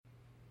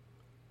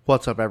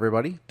What's up,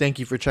 everybody? Thank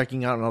you for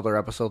checking out another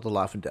episode of the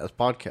Laugh and Death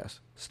podcast.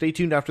 Stay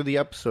tuned after the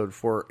episode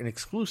for an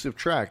exclusive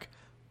track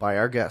by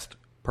our guest,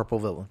 Purple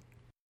Villain.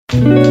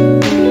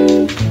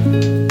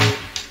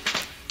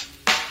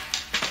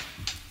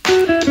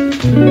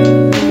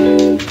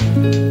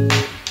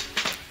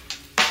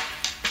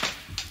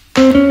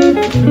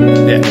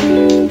 Yeah.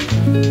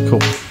 Cool.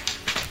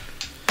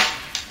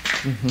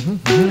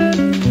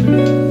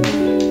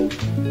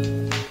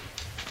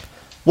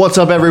 What's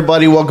up,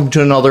 everybody? Welcome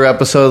to another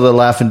episode of the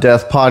Laugh and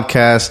Death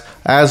podcast.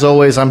 As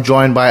always, I'm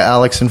joined by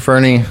Alex and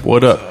Fernie.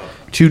 What up?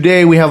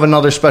 Today, we have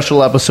another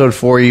special episode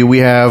for you.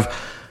 We're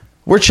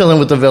chilling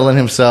with the villain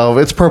himself.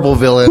 It's Purple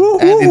Villain.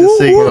 Andy the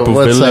Seagull. Purple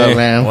What's Villain. up,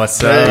 man?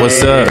 What's up? Hey.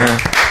 What's up?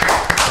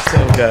 What's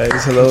up,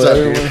 guys? Hello, What's up,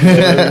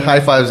 everyone. dude? High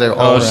fives there. all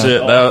Oh around.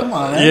 shit! come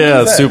on, man. Yeah,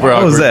 What was that? super What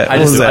awkward. was that? I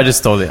just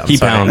stole it. I'm He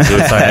sorry. pounds it.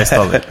 I'm sorry, I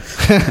stole it.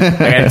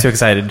 I got too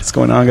excited. What's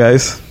going on,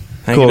 guys?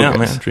 Hanging Cool, out,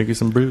 guys. man. Drinking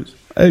some brews.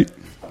 Hey.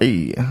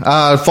 Hey.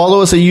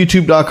 Follow us at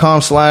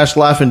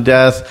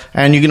youtube.com/laughanddeath.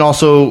 And you can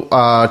also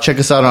check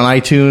us out on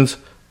iTunes,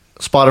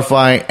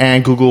 Spotify,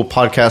 and Google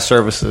podcast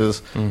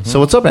services. So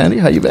what's up, Andy?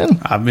 How you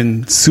been? I've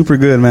been super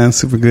good, man.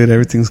 Super good.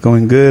 Everything's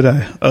going good.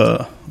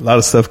 A lot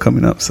of stuff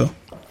coming up, so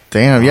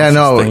Damn. Yeah,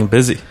 no. Staying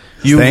busy.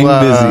 staying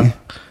busy.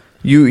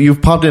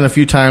 You've popped in a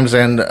few times,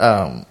 and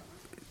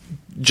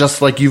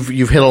just like you've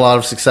hit a lot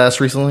of success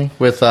recently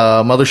with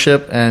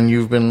Mothership, and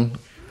you've been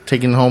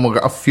taking home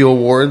a few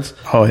awards.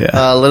 Oh,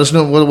 yeah. Let us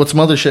know what's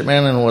Mothership,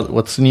 man, and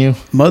what's new.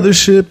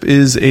 Mothership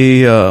is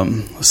a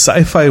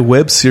sci-fi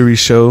web series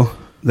show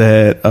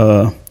that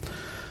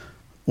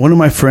one of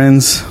my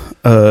friends,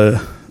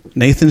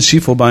 Nathan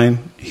Schiefelbein,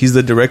 he's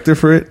the director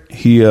for it.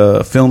 He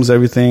films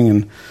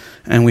everything,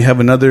 and we have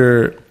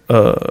another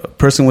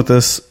person with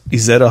us,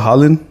 Izetta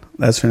Holland.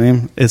 That's her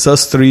name. It's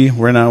us three.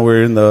 We're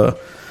in the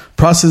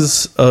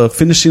process of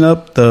finishing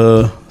up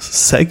the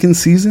second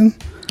season.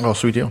 Oh,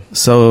 sweet deal.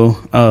 So,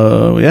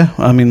 yeah,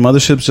 I mean,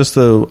 Mothership's just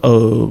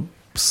a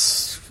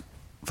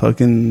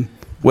fucking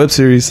web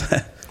series.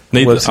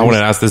 Nathan, I want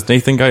to ask this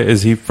Nathan guy.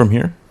 Is he from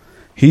here?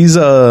 He's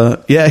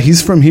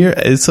he's from here.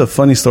 It's a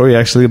funny story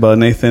actually about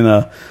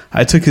Nathan.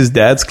 I took his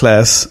dad's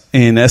class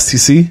in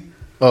STC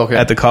Okay.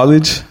 at the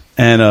college,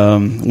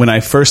 and when I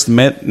first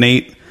met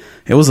Nate,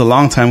 it was a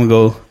long time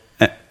ago.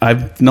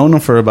 I've known him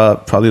for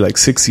about probably like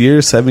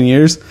 7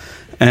 years,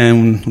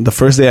 and the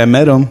first day I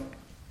met him,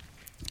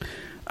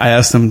 I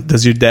asked him,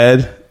 "Does your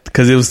dad?"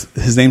 Because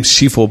his name's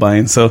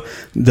Schiefelbein. So,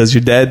 does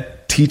your dad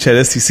teach at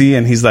STC?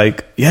 And he's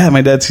like, "Yeah,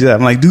 my dad teaches that."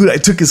 I'm like, "Dude, I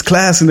took his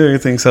class and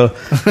everything." So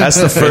that's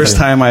the first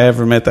time I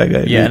ever met that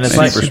guy. Yeah, and it's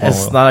like super small it's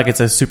world. not like it's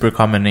a super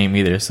common name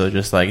either. So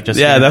just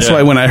Yeah, that's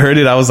why when I heard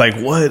it, I was like,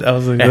 "What?" I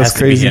was like, it "That's has to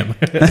be crazy." him.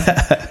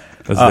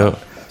 That's dope.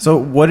 So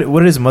what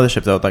is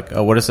Mothership though? Like,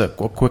 what is a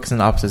quick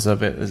synopsis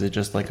of it? Is it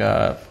just like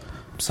a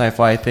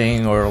sci-fi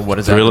thing, or what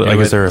is that? Thriller, like,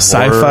 is there a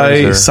horror?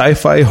 Is there-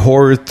 Sci-fi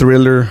horror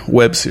thriller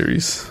web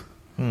series,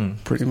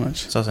 pretty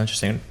much. Sounds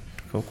interesting.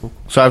 Cool.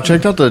 So I've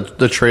checked out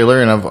the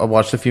trailer, and I've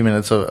watched a few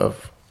minutes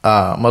of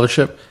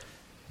Mothership.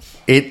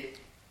 It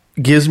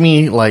gives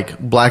me like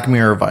Black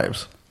Mirror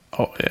vibes.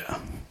 Oh yeah,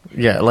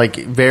 Yeah, like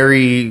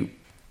very.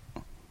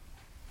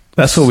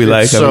 that's what we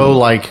like. It's so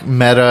like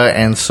meta,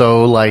 and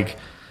so like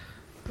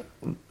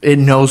it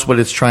knows what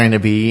it's trying to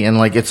be, and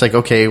like it's like,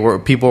 okay, where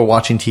people are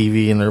watching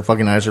TV and their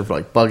fucking eyes are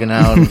like bugging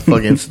out, and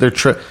fucking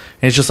and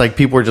it's just like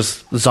people are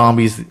just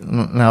zombies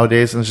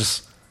nowadays, and it's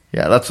just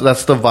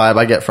that's the vibe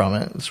I get from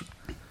it.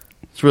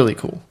 It's really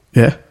cool.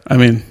 Yeah, I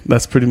mean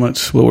that's pretty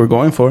much what we're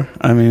going for.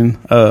 I mean,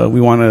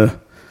 we want to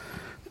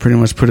pretty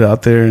much put it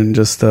out there and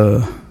just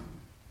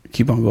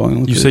keep on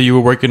going. With You it. say you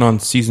were working on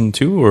season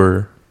 2,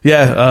 or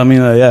Yeah, I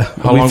mean, yeah.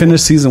 How We long-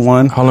 finished season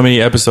 1. how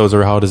many episodes,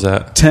 or how does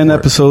that? 10 work?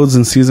 episodes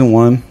in season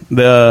 1.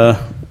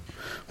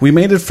 We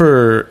made it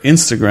for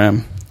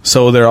Instagram,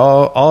 so they're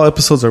all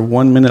episodes are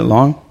 1 minute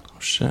long. Oh,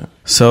 shit.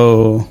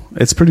 So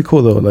it's pretty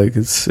cool though. Like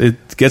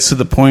it gets to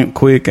the point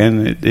quick,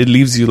 and it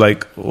leaves you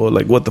like, well,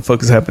 like what the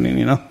fuck is happening,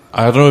 you know?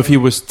 I don't know if he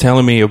was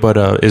telling me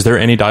about. Is there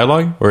any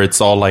dialogue, or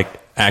it's all like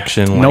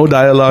action? No like,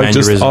 dialogue,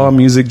 just mannerism? all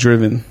music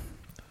driven.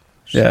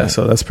 Yeah,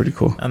 so that's pretty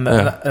cool. And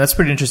Yeah. that's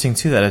pretty interesting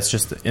too. That it's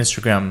just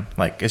Instagram,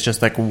 like it's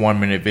just like 1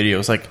 minute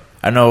videos. Like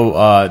I know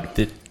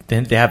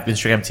they have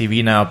Instagram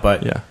TV now,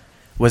 but Yeah.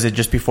 was it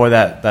just before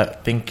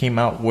that thing came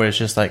out where it's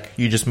just like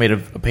you just made a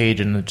page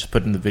and just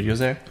put in the videos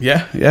there?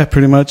 Yeah,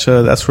 pretty much.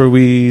 That's where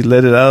we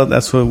let it out.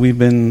 That's what we've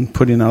been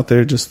putting out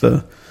there, just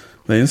the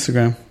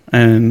Instagram,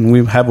 and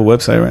we have a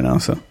website right now.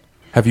 So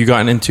Have you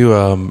gotten into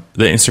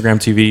the Instagram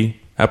TV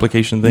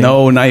application thing?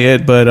 no, not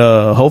yet, but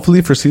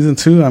hopefully for season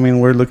 2. I mean,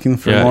 we're looking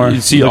for more.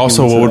 You see, looking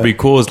also into what would that. be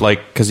cool is like,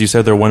 because you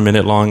said they're 1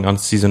 minute long on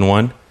season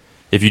 1.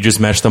 If you just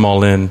mesh them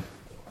all in,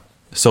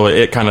 so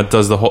it kind of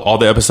does all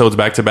the episodes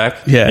back to back.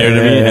 Yeah, you know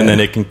what I yeah, mean. yeah. And then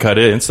it can cut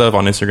it and stuff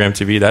on Instagram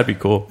TV. That'd be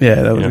cool. Yeah,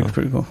 that would You be know,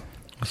 pretty cool.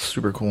 It's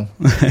super cool.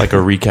 like a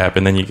recap,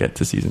 and then you get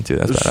to season 2.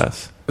 That's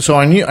badass. So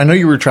I know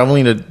you were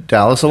traveling to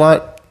Dallas a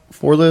lot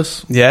for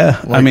this. Yeah,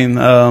 I Like- mean,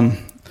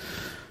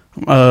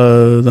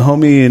 the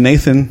homie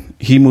Nathan,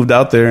 he moved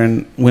out there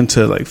and went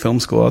to like film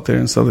school out there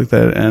and stuff like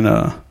that.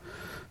 And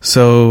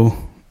So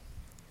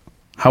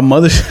how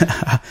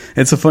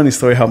it's a funny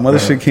story. How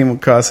Mothership came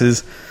across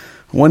is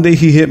one day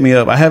he hit me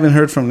up. I haven't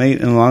heard from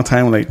Nate in a long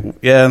time. Like,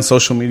 yeah, on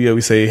social media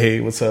we say, hey,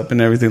 what's up and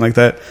everything like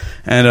that.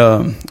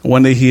 And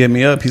one day he hit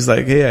me up. He's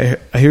like, hey,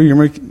 I hear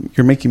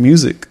you're making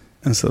music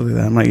and stuff like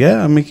that. I'm like,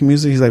 yeah, I'm making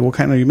music. He's like, what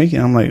kind are you making?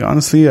 I'm like,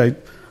 honestly,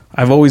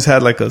 I've always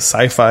had like a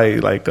sci-fi,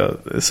 like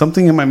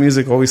something in my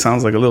music always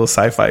sounds like a little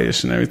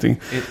sci-fi-ish and everything.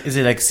 Is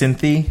it like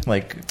synthy?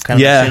 Like kind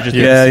yeah, of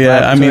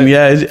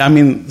yeah. I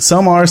mean,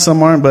 some are,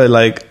 some aren't, but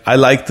like I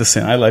like the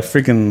synth. I like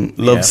freaking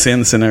love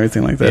synths and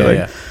everything like that.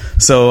 Yeah,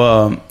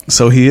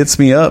 So he hits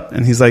me up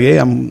and he's like, hey,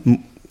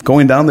 I'm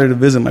going down there to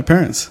visit my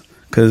parents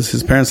because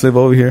his parents live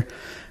over here.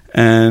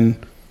 And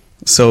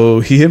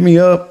so he hit me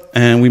up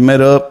and we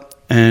met up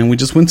and we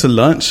just went to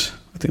lunch.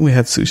 I think we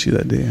had sushi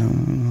that day.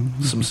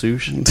 Some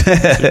sushi.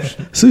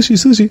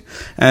 sushi.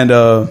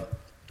 And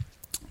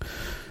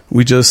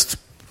we just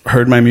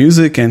heard my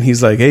music and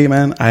he's like, hey,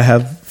 man, I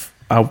have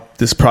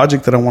this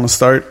project that I want to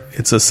start.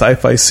 It's a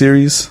sci-fi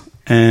series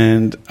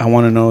and I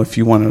want to know if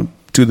you want to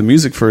do the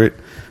music for it.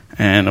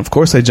 And of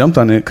course I jumped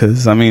on it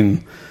because, I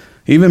mean,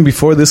 even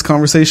before this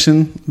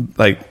conversation,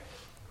 like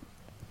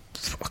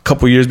a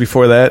couple years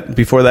before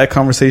that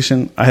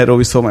conversation, I had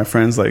always told my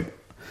friends, like,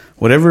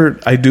 whatever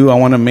I do, I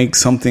want to make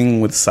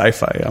something with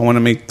sci-fi. I want to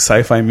make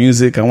sci-fi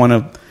music. I want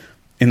to,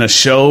 in a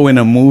show, in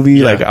a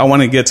movie, like I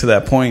want to get to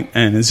that point.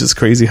 And it's just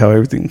crazy how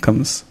everything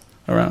comes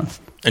around.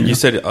 And you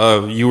said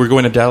you were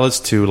going to Dallas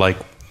to like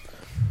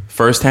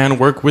firsthand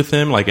work with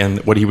him, like, and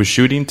what he was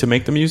shooting to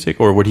make the music,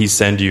 or would he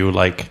send you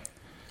like?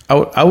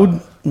 I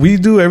would. We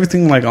do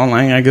everything like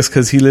online, I guess,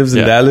 because he lives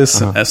in Dallas,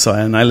 so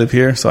and I live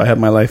here, so I have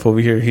my life over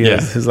here. He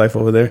has his life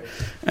over there,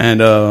 and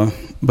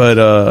but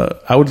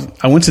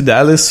I went to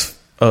Dallas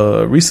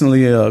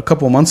recently, a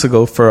couple of months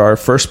ago, for our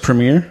first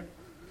premiere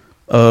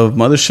of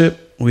Mothership.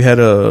 We had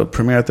a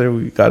premiere out there.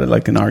 We got it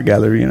like in our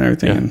gallery and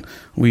everything, and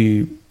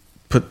we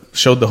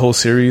showed the whole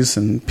series,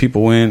 and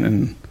people went,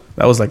 and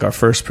that was like our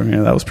first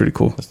premiere. That was pretty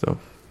cool. That's dope.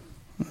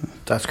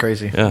 That's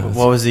crazy. Yeah.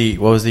 What was the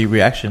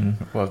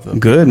reaction of the?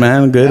 Good,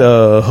 man. Good.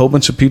 A whole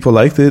bunch of people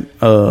liked it.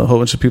 A whole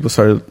bunch of people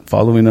started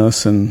following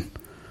us, and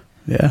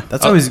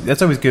that's always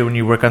good when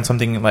you work on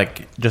something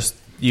like just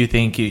you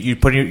think you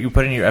put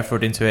in your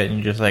effort into it, and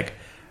you're just like,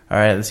 all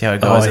right, let's see how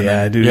it goes. Oh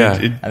yeah, dude. Yeah.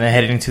 And then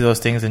heading to those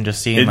things and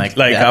just seeing like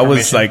I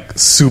was like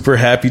super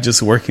happy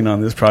just working on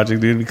this project,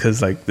 dude,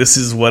 because like this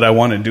is what I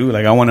want to do.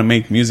 Like I want to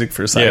make music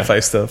for sci-fi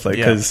stuff, like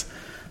because.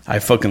 I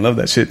fucking love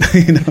that shit.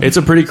 You know? It's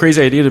a pretty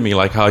crazy idea to me,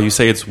 like how you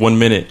say it's 1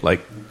 minute.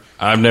 Like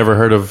I've never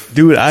heard of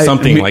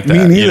something like that. Me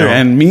neither. You know?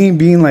 And me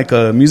being like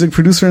a music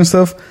producer and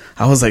stuff,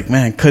 I was like,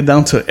 man, cut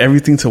down to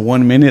everything to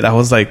 1 minute. I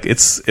was like,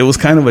 it was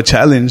kind of a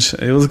challenge.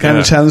 It was kind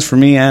of a challenge for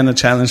me and a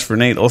challenge for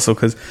Nate also,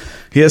 because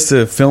he has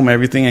to film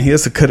everything and he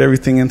has to cut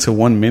everything into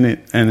 1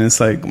 minute. And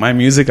it's like my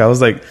music, I was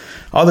like,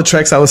 all the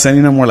tracks I was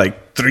sending him were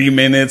like 3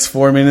 minutes,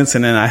 4 minutes,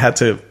 and then I had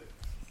to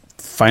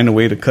find a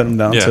way to cut them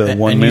down to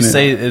 1 minute. You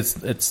say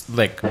it's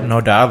like no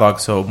dialogue,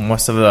 so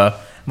most of the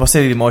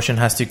emotion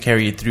has to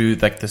carry through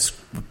like the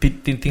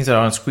things that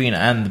are on screen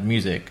and the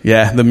music.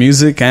 Yeah, the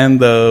music and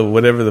the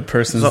whatever the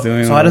person's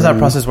doing. So how does that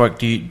process work?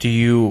 Do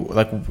you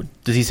like?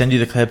 Does he send you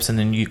the clips and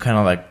then you kind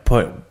of like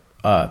put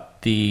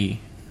the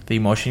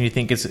emotion you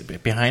think is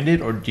behind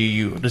it, or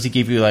does he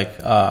give you like,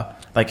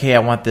 hey, I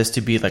want this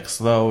to be like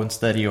slow and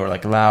steady, or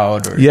like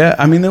loud? Or yeah,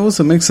 I mean, it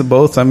was a mix of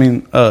both. I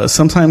mean,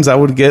 sometimes I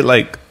would get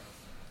like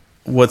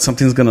what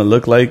something's gonna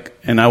look like,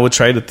 and I would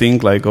try to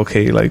think like,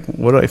 okay, like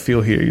what do I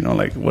feel here? You know,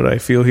 like what do I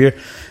feel here?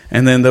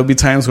 And then there'll be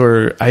times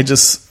where I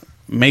just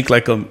make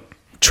like a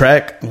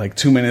track, like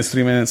 2 minutes,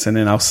 3 minutes, and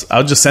then I'll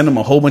just send him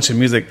a whole bunch of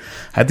music.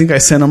 I think I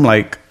sent him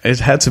like, it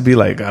had to be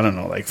like, I don't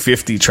know, like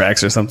 50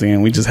 tracks or something,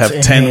 and we just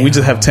have 10. We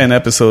just have 10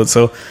 episodes.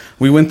 So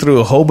we went through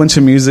a whole bunch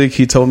of music.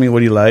 He told me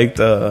what he liked.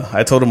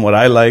 I told him what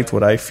I liked,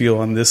 what I feel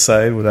on this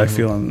side, what I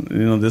feel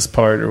on this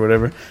part or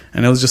whatever.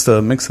 And it was just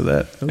a mix of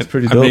that. It was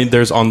pretty dope. I mean,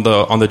 there's on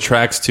the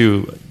tracks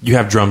too. You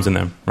have drums in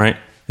them, right?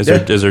 Is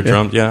there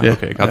drums? Yeah.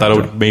 Okay. I thought it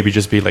would maybe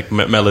just be like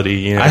melody.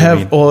 You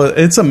know well,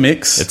 it's a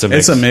mix. It's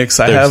a mix.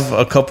 I have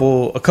a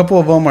couple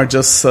of them are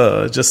just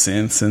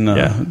synths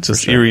and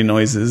just eerie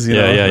noises. You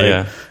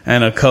know,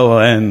 and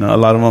a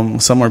lot of them.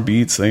 Some are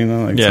beats. You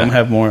know, like some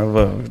have more of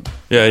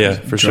a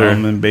for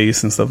drum and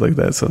bass and stuff like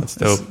that. So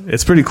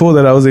it's pretty cool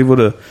that I was able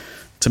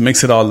to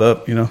mix it all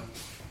up. You know.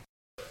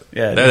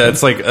 Yeah.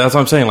 That's what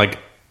I'm saying. Like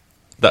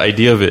the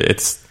idea of it.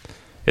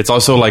 It's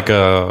also like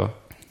a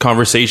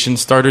conversation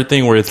starter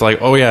thing where it's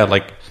like, oh yeah,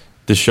 like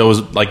the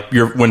show's like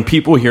when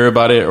people hear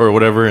about it or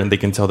whatever, and they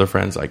can tell their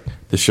friends like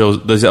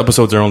those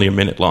episodes are only a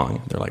minute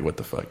long. They're like, what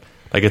the fuck?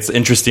 Like it's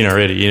interesting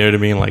already. You know what I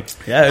mean? Like,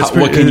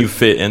 what can you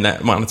fit in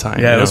that amount of time?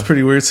 Yeah, it was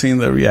pretty weird seeing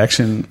the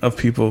reaction of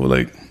people.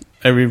 Like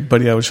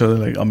everybody I would show,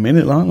 they're like, a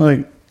minute long,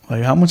 like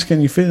how much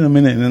can you fit in a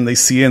minute? And then they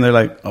see it and they're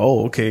like,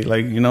 oh, okay,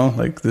 like, you know,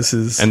 like this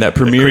is and that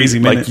premiere, crazy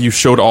minute. Like you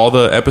showed all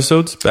the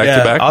episodes back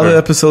to back? All the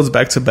episodes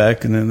back to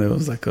back, and then there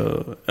was like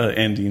a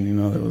ending, you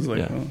know, that was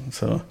like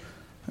so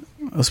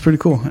it was pretty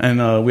cool.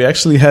 And we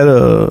actually had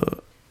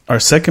our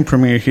second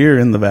premiere here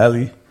in the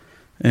Valley,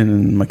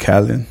 in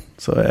McAllen.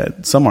 So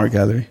at some art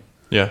gallery.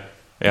 Yeah.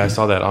 I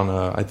saw that on.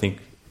 I think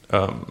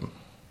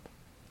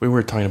we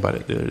were talking about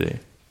it the other day,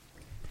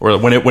 or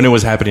when it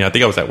was happening. I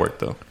think I was at work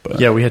though. But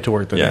Yeah, we had to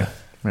work that Yeah. day.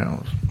 Yeah, it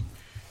was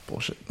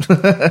bullshit.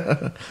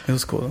 It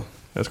was cool.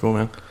 that's cool,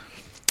 man.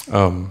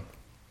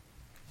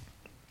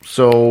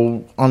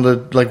 So on the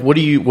what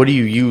do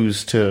you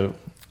use to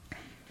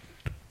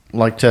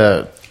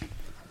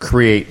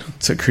create?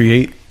 To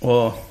create,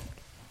 well,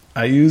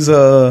 I use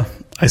I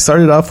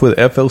started off with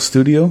FL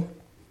Studio,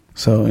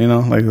 so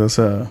like that's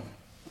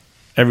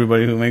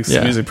everybody who makes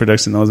music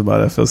production knows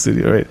about FL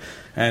Studio, right?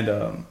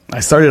 And I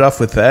started off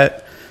with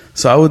that,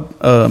 so I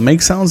would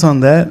make sounds on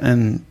that,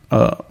 and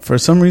for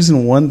some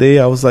reason one day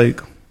I was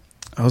like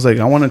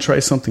I want to try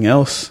something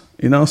else,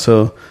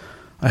 so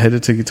I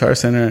headed to Guitar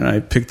Center and I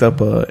picked up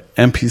a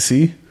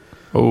MPC.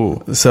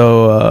 Oh,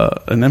 so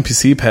an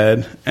MPC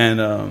pad,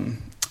 and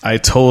I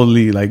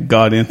totally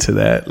got into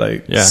that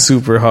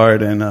super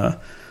hard, and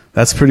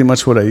that's pretty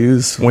much what I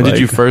use. When did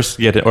you first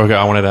get it? Okay,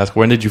 I wanted to ask,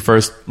 when did you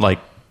first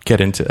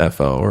get into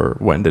FL, or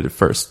when did it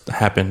first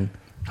happen?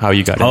 How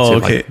you got into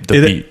the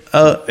beat?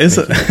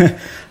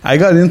 I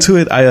got into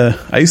it.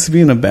 I used to be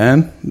in a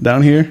band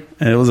down here,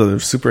 and it was a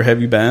super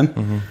heavy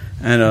band,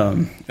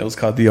 and it was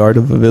called The Art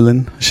of a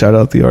Villain. Shout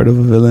out The Art of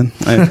a Villain.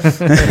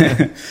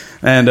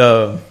 And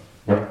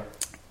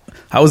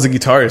I was a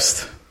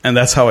guitarist, and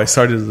that's how I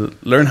started to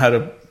learn how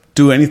to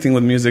do anything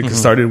with music. It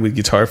started with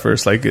guitar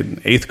first.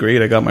 In 8th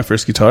grade, I got my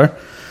first guitar.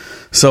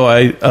 So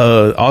I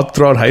all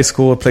throughout high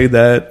school, I played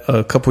that.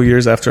 A couple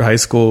years after high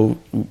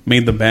school,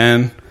 made the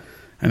band,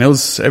 and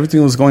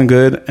everything was going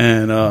good.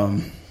 And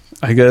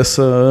I guess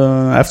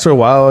after a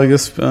while,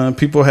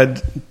 people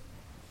had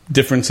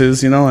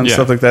differences, and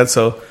stuff like that.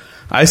 So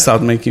I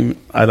stopped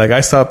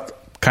I stopped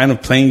kind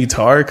of playing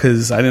guitar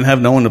because I didn't have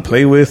no one to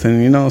play with,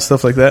 and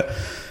stuff like that.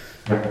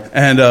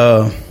 And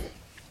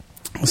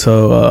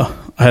so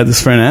I had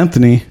this friend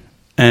Anthony,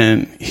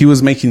 and he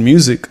was making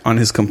music on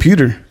his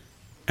computer.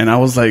 And I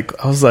was like,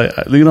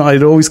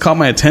 it always caught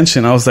my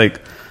attention. I was like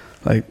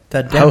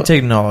that damn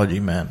technology,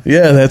 man.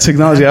 Yeah, that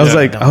technology. I was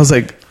like, how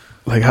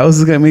is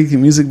this guy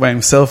making music by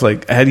himself?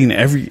 Adding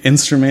every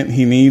instrument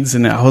he needs.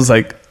 And I was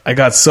like, I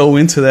got so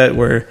into that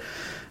where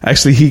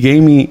actually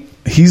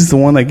he's the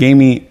one that gave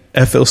me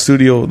FL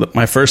Studio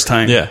my first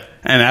time. Yeah.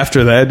 And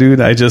after that, dude,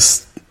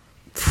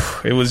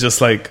 it was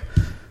just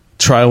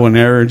trial and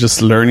error,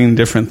 just learning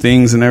different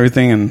things and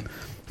everything. And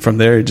from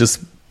there, it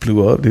just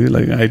blew up, dude.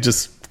 I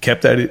just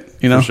kept at it,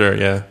 For sure,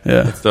 yeah.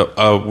 Yeah.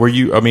 Were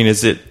you,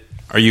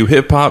 are you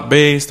hip hop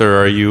based,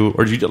 or do you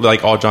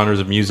like all genres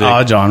of music?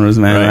 All genres,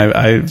 man.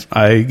 Right.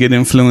 I get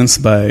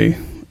influenced by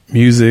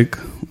music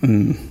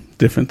and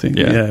different things.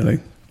 Yeah.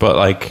 But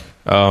I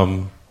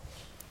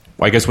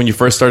guess when you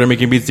first started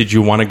making beats, did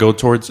you want to go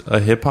towards a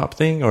hip hop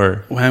thing,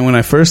 or when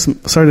I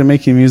first started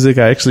making music,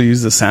 I actually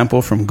used a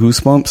sample from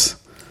Goosebumps.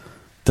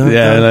 That's a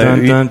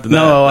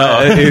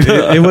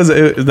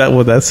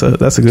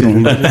good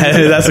one.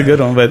 That's a good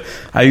one. But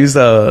I used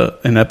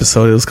an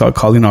episode. It was called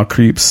 "Calling All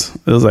Creeps."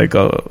 It was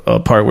a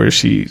part where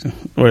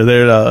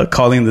they're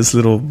calling this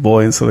little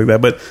boy and stuff like that.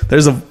 But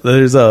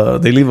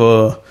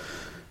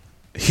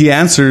he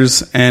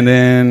answers, and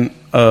then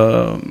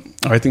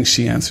I think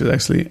she answers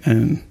actually,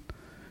 and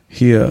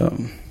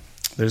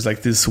there's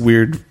this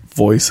weird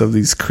voice of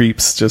these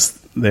creeps just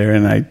there,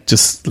 and I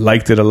just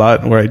liked it a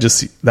lot, where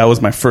that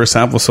was my first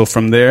sample. So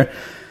from there,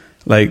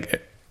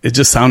 it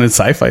just sounded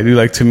sci-fi,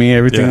 dude. To me,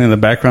 everything in the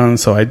background.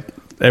 So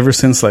ever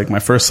since my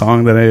first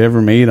song that I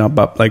ever made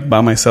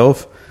by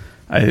myself,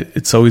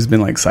 it's always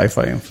been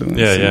sci-fi influence.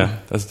 Yeah,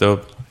 that's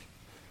dope.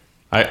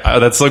 I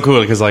that's so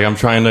cool, because I'm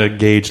trying to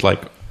gauge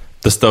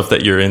the stuff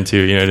that you're into,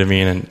 you know what I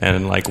mean,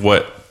 and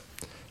what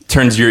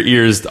turns your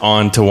ears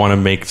on to want to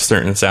make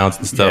certain sounds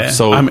and stuff.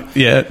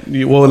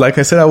 Well, like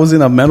I said, I was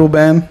in a metal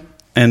band.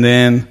 And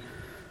then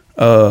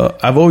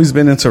I've always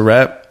been into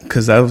rap,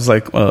 because that was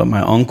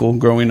my uncle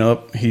growing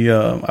up. He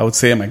I would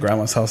stay at my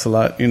grandma's house a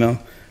lot, and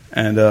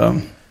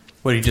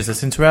What, he just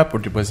listened to rap, or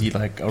was he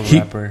a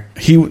rapper?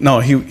 He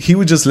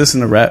would just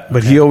listen to rap,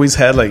 but he always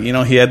had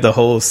he had the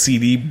whole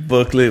CD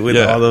booklet with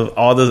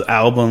all the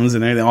albums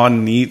and everything, all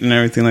neat and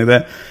everything like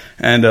that.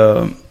 And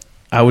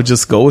I would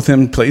just go with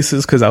him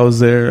places, because I was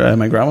there at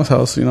my grandma's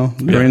house,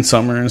 during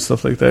summer and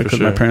stuff like that, because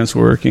my parents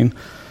were working.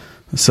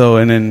 So,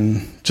 and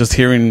then just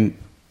hearing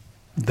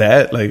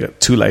that,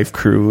 Two Life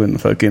Crew and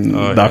fucking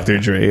Dr.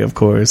 Dre, of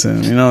course,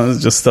 and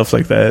just stuff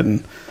like that.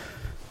 And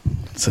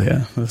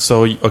so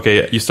So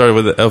you started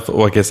with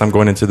I guess I'm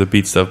going into the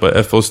beat stuff,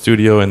 but FL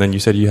Studio, and then you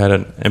said you had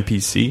an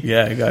MPC.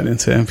 Yeah, I got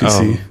into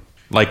MPC.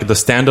 The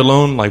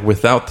standalone,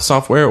 without the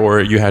software, or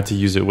you had to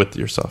use it with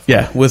your software?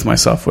 Yeah, with my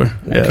software.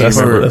 Yeah,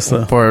 that's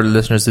for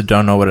listeners that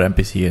don't know what an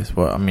MPC is.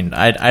 Well, I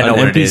know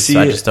what MPC, it is. So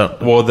I just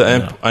don't. Well,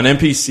 an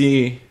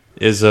MPC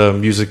is a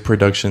music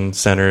production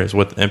center, is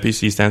what the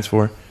MPC stands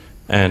for.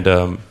 And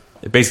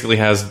it basically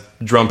has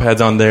drum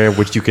pads on there,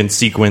 which you can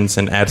sequence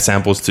and add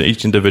samples to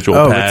each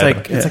individual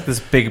pad. It's this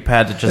big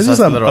pad that just has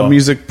a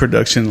music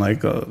production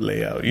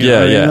layout.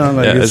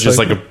 It's just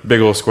a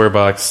big old square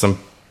box, some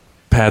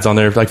pads on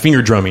there, like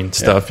finger drumming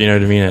stuff. You know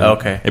what I mean? And,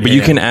 Okay. But Yeah, you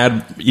yeah. can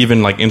add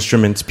even like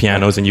instruments,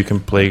 pianos, and you can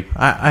play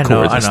I know,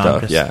 chords I and know, stuff.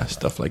 I'm just- Yeah,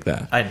 stuff like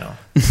that. I know.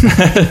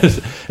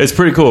 It's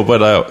pretty cool.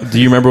 But do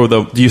you remember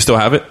do you still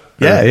have it?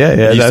 Yeah, Or yeah, yeah.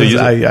 do you still use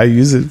it? I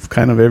use it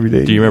kind of every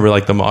day. Do you remember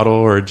like the model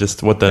or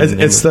just what the?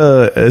 It's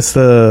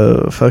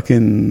the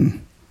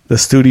fucking the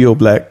Studio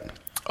Black.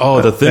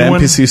 the thin the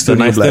one, MPC the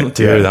Studio nice Black, thin,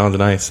 dude. yeah. That one's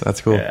nice.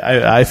 That's cool.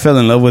 Yeah, I fell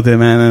in love with it,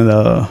 man.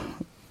 And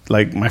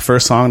like my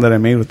first song that I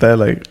made with that,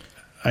 like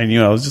I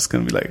knew I was just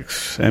gonna be like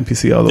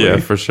MPC all the Yeah,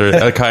 way. for sure.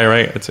 Akai,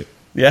 right? It's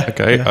Yeah.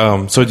 okay.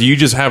 yeah. So do you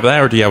just have that,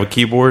 or do you have a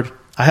keyboard?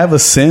 I have a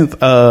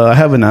synth. I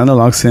have an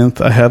analog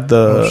synth. I have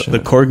the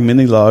Korg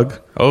Mini Log.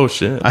 Oh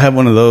shit! I have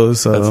one of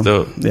those. That's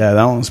dope. Yeah,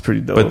 that one's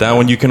pretty dope. But that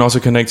one you can also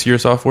connect to your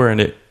software, and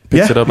it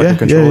picks it up like a yeah,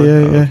 controller. Yeah,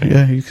 Oh, yeah, okay.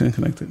 yeah. You can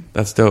connect it.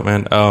 That's dope,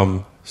 man.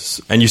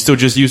 And you still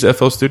just use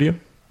FL Studio?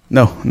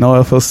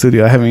 No FL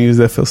Studio. I haven't used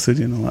FL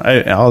Studio in a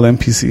while. All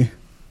MPC.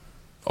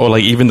 Oh,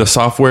 like even the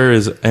software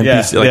is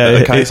MPC,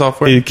 the Akai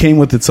software. It came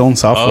with its own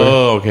software.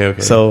 Oh,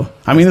 okay. So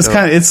I mean, That's it's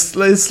kind of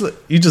it's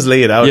you just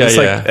lay it out. Yeah, it's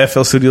yeah. like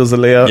FL Studio's a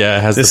layout. Yeah,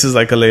 it has this the- is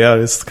like a layout.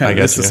 It's I kind of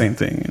guess, it's the yeah. same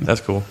thing. You know?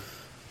 That's cool.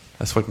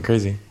 That's fucking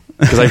crazy.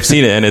 Because I've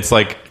seen it, and it's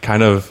like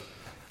kind of,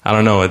 I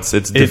don't know. It's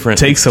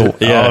different. It takes a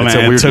yeah. It's a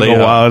weird it took layout.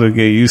 a while to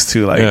get used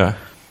to. Like Yeah.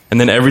 And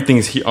then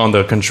everything's on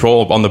the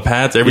control, on the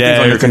pads. Everything's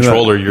on your everything's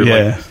controller. like- You're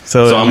yeah. like,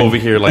 So, so I I'm mean, over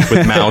here like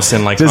with mouse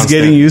and like just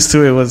constant. getting used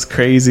to it was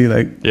crazy.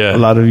 Like Yeah. a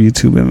lot of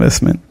YouTube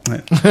investment.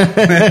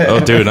 Oh,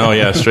 dude, no,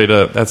 yeah, straight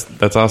up.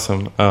 That's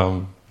awesome. I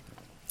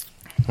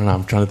don't know.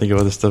 I'm trying to think of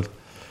other stuff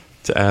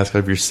to ask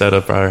of your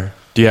setup. Or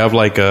do you have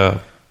like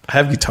a? I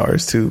have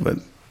guitars too, but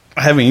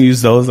I haven't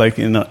used those like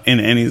in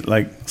any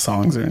like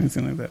songs or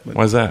anything like that. But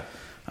What's that?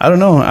 I don't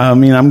know. I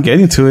mean, I'm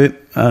getting to it.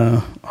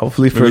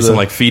 Hopefully for Maybe the, some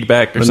like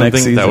feedback or the next something.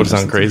 season That would or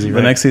sound something. crazy. The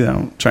Right? next season,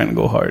 I'm trying to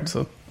go hard.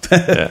 So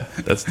Yeah,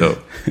 that's dope.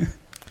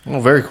 Oh,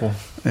 very cool.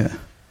 yeah.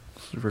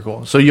 Super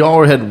cool. So you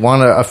all had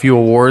won a few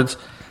awards.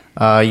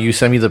 You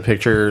sent me the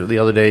picture the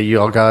other day. You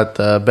all got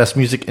the Best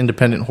Music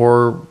Independent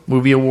Horror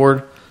Movie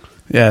Award.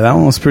 Yeah, that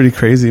one was pretty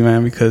crazy,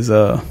 man, because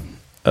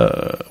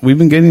we've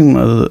been getting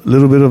a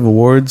little bit of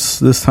awards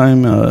this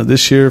time,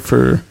 this year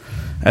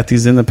at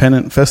these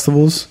independent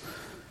festivals.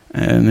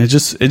 And it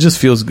just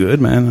feels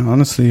good, man.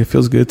 Honestly, it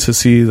feels good to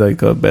see like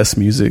best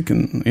music,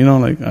 and you know,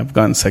 like I've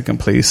gotten second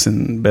place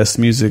in best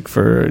music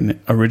for an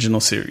original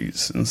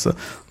series, and so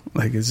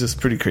like it's just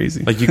pretty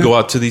crazy. Like you go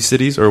out to these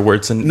cities, or where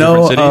it's in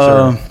No, different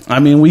cities. Or? I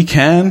mean we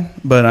can,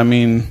 but I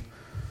mean,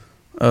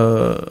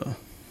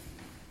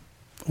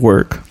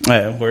 work.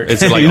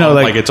 It's like You know,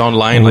 like it's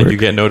online. Like work. you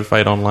get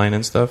notified online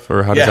and stuff,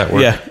 or how does that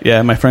work?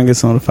 Yeah. My friend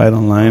gets notified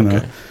online.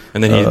 Okay.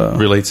 And then he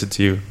relates it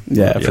to you.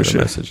 Yeah, via for the sure.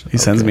 message. He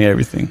sends Okay. me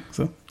everything.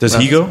 So Does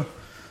he go?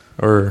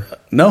 Or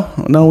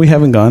no, we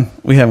haven't gone.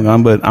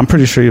 But I'm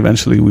pretty sure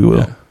eventually we will.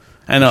 Yeah.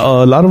 And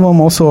a lot of them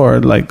also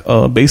are like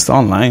based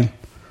online.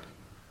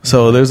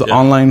 So there's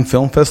online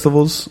film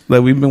festivals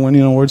that we've been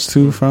winning awards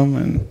to from,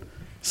 and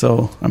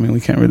so I mean we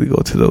can't really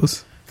go to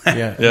those.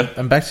 Yeah. Yeah.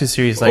 And back to the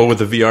series, like, with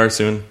the VR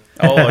soon.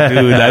 Oh,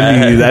 dude,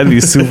 that'd be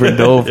super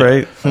dope,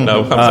 right?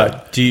 No, I'm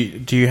sorry.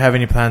 do you have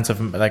any plans of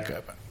like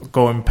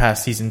going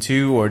past season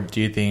 2, or do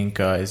you think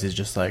is it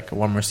just like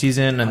one more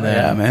season and then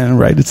Yeah, man,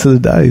 ride it to the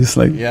dice.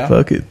 Like, Yeah.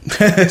 fuck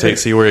it.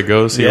 See where it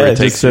goes. See where it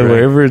takes just you. Right?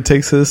 wherever it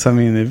takes us. I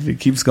mean, if it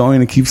keeps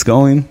going, it keeps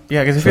going.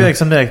 Yeah, because I feel like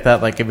something like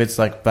that, like if it's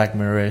like Black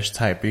Mirror-ish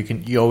type,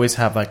 you always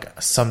have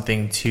like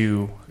something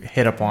to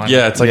hit up on.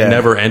 Yeah, it's like Yeah.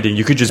 never ending.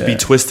 You could just be Yeah.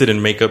 twisted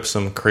and make up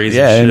some crazy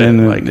Yeah, shit. and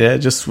then like,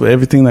 just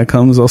everything that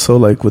comes also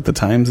like with the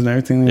times and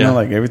everything. You Yeah. know,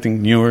 like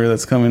everything newer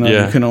that's coming up.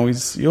 Yeah.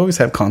 You always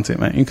have content,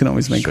 man. You can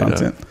always make Straight up.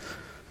 content.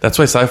 that's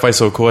why sci-fi is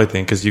so cool, I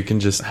think, because you can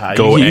just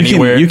go you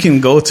anywhere. You can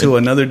go to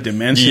another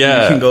dimension.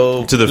 Yeah, you can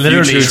go to the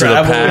literally future, to the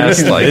travel. past,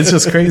 You can- like- it's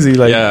just crazy.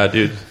 Like, yeah,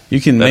 dude.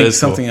 you can That make is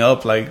cool. something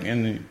up. Like,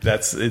 and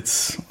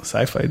it's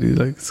sci-fi, dude.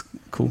 Like, it's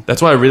cool.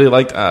 That's why I really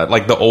liked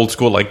like the old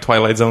school like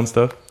Twilight Zone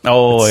stuff.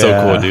 Oh, It's so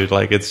yeah. cool, dude.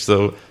 Like it's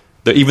so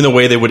even the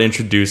way they would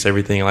introduce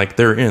everything, like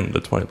they're in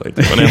the Twilight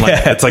Zone, and like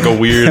Yeah. it's like a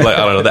weird, like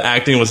I don't know. The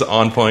acting was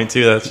on point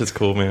too. That's just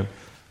cool, man.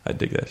 I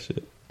dig that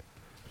shit.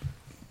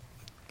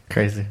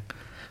 Crazy.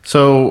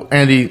 So,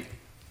 Andy,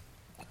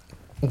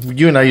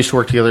 you and I used to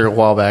work together a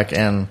while back,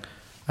 and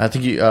I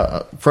think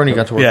Fernie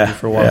got to work with you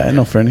for a while. Yeah, I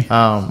know Fernie.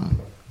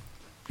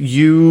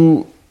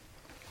 You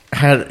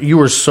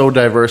were so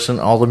diverse in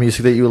all the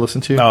music that you would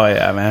listen to. Oh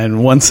yeah, man.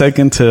 1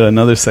 second to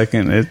another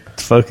second, it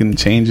fucking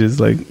changes.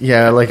 Like,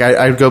 Yeah, like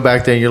I'd go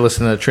back there and you're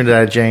listening to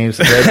Trinidad James.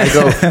 And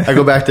then I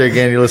go back there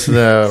again, you listen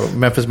to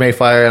Memphis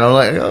Mayfire, and I'm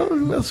like, oh,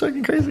 that's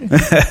fucking crazy.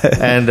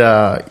 And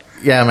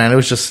yeah, man, it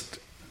was just,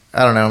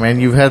 I don't know, man.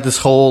 You've had this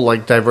whole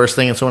like diverse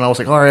thing, and so when I was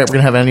like, all right, we're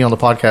gonna have Andy on the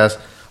podcast,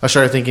 I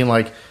started thinking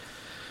like,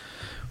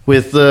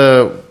 with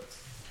the,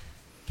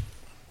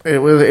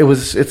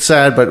 it's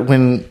sad, but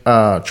when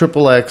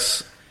Triple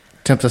X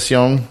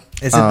Tentacion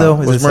Is it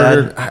though? Is was it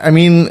murdered. sad? I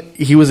mean,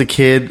 he was a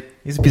kid.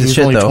 He's a piece He of was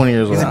shit only though. 20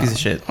 years He's old. a piece of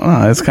shit.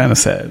 oh, it's kind of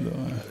sad.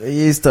 Though.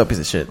 He's still a piece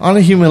of shit. On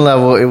a human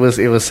level, it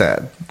was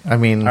sad. I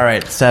mean, All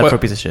right, sad for a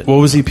piece of shit. What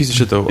was he a piece of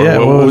shit though? Yeah,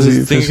 what was his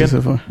he thing pissed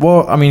again? himself for?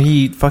 Well, I mean,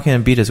 he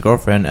fucking beat his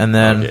girlfriend, and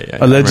then I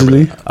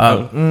Allegedly. remember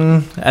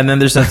that. and then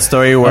there's that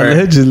story where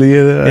Allegedly,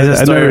 There's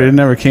a story- it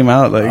never came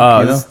out. Like,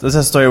 there's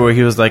that story where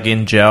he was like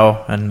in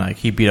jail and like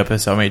he beat up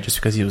his cellmate just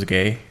because he was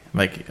gay.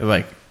 Like he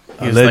was,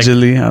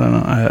 allegedly, I don't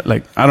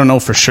know. I don't know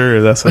for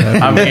sure. That's what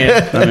happened.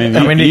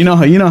 I mean, you know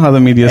how the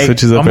media Hey,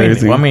 switches up I mean-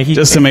 everything I mean, he-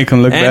 just to make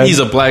him look And bad. he's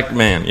a black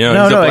man. You know,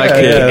 no, he's a no, black it,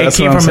 kid. yeah, it that's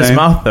came what I'm from his saying.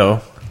 mouth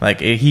though. Like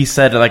he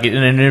said, like in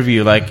an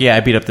interview, like yeah,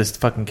 I beat up this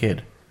fucking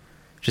kid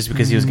just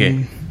because he was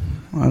gay.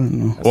 I don't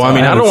know. Well, I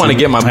mean, I don't want to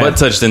get my butt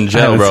touched in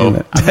jail,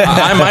 bro.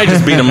 I might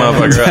just beat a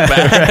motherfucker up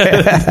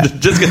back.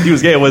 Just because he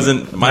was gay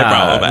wasn't my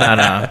problem.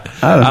 Nah.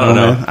 I don't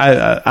know.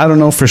 I don't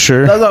know for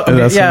sure. Okay,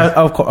 That's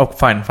yeah,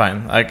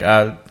 fine. Like,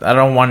 I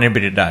don't want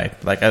anybody to die.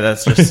 Like,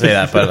 let's just say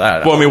that. But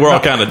Well, I mean, we're all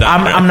kind of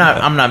dying.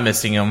 I'm not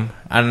missing him.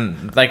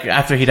 And like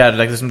after he died,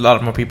 like there's a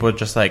lot more people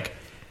just like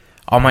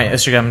on my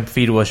Instagram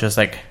feed was just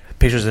like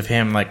pictures of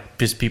him, like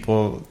just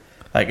people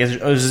like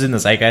it was just in the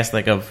zeitgeist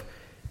like of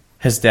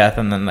his death,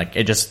 and then like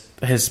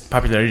his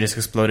popularity just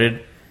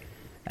exploded,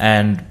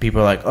 and people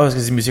are like, oh, it's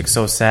because his music's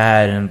so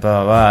sad and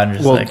blah blah blah, and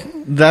just well, like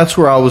that's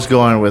where I was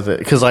going with it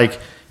because like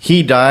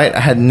he died, I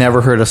had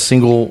never heard a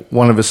single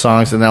one of his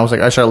songs, and I was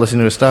like, I started listening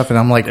to his stuff, and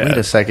I'm like, wait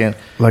a second,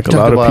 like a He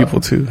lot talked of about-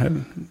 people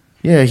too.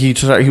 Yeah, he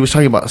was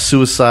talking about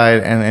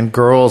suicide and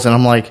girls, and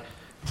I'm like,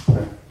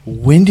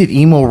 when did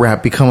emo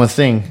rap become a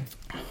thing?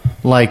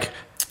 Like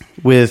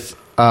with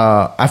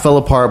I Fell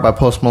Apart by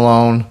Post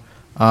Malone.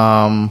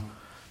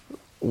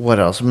 What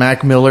else?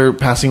 Mac Miller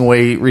passing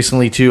away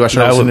recently too. I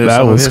started listening to That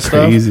some of was his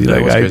crazy. stuff.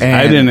 Like was crazy. I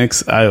And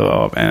didn't.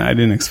 I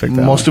didn't expect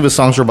that. most of his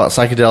songs were about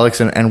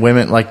psychedelics and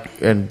women,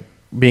 like and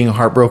being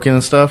heartbroken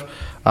and stuff.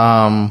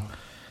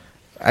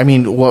 I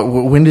mean,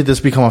 when did this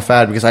become a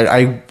fad? Because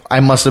I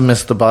must have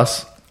missed the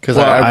bus because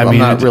I'm mean,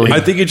 not really.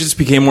 I think it just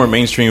became more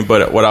mainstream.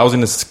 But what I was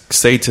going to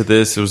say to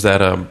this was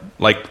that,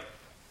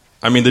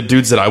 I mean, the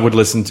dudes that I would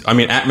listen to, I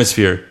mean,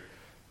 Atmosphere,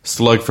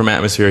 Slug from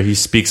Atmosphere, he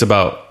speaks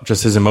about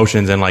just his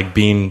emotions and like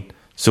being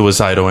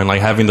suicidal and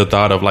like having the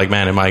thought of like,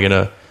 man, am I going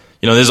to,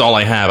 this is all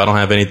I have. I don't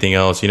have anything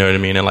else. You know what I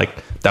mean? And like,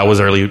 that was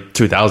early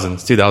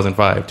 2000s,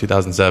 2005,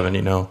 2007,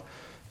 And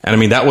I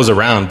mean, that was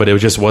around, but it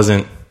just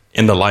wasn't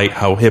in the light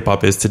how hip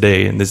hop is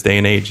today in this day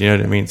and age. You know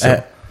what I mean?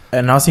 So.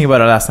 And I was thinking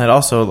about it last night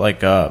also,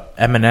 like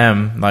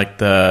Eminem, like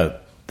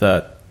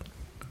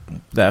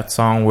that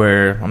song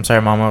where I'm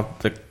sorry, Mama,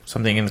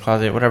 something in the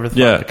closet, whatever. The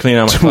Yeah, fuck. clean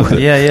out my closet.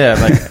 yeah.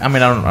 Like I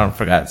mean, I don't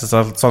forget. It's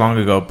so long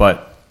ago,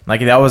 but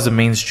like that was a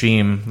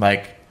mainstream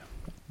like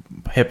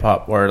hip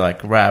hop or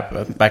like rap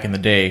back in the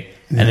day,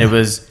 and it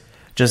was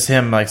just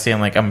him like saying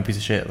like I'm a piece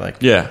of shit. Like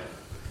Yeah,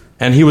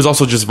 and he was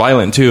also just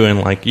violent too, and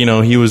like he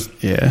was.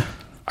 Yeah.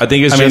 I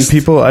think it's I just mean,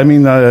 people. I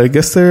mean, I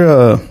guess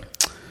they're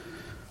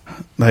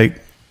like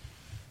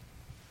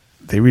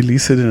they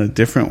release it in a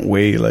different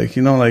way, like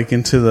like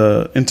into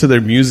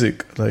their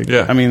music. Like,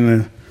 Yeah. I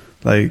mean,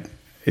 like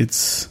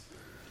it's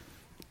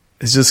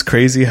just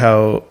crazy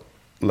how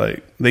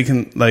like they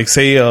can like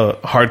say a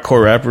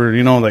hardcore rapper,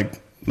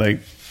 like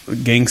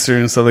gangster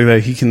and stuff like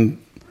that. He can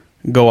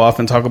go off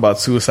and talk about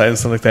suicide and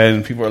stuff like that,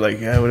 and people are like,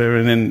 yeah, whatever.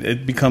 And then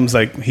it becomes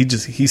like he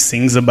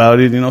sings about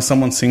it.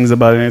 Someone sings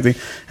about it and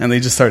everything, and they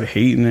just start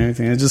hating and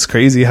everything. It's just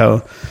crazy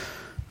how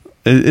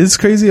it's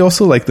crazy.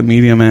 Also, like the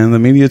media, man. The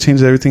media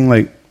changed everything.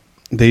 Like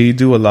they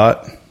do a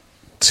lot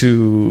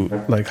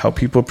to like how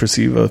people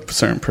perceive a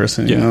certain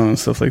person, and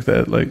stuff like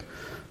that. Like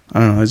I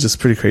don't know. It's just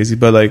pretty crazy.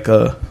 But like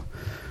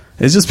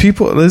it's just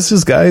people. It's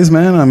just guys,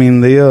 man. I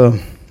mean, they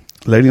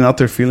letting out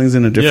their feelings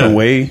in a different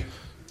way.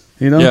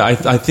 Yeah,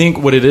 I think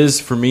what it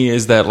is for me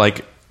is that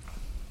like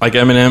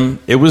Eminem,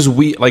 it was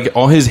like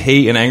all his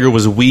hate and anger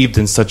was weaved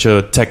in such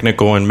a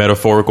technical and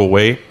metaphorical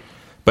way,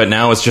 but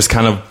now it's just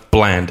kind of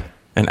bland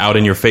and out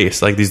in your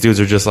face. Like these dudes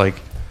are just like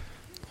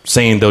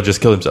saying they'll just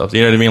kill themselves.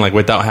 You know what I mean? Like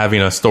without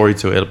having a story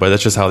to it, but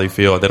that's just how they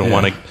feel. They don't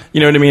want to. You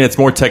know what I mean? It's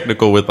more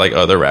technical with like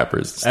other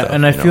rappers. And, stuff,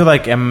 and I feel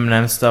like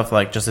Eminem stuff,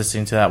 like just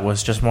listening to that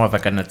was just more of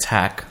like an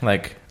attack.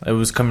 Like it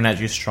was coming at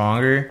you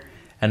stronger,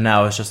 and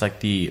now it's just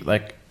like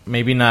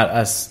maybe not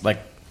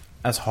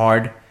as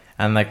hard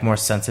and like more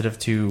sensitive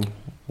to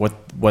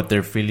what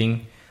they're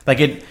feeling. Like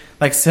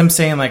him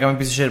saying like I'm a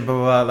piece of shit, blah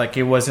blah blah. Like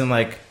it wasn't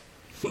like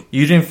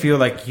you didn't feel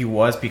like he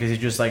was, because you're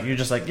just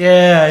like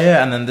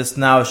yeah. And then this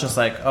now it's just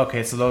like okay,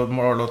 it's a little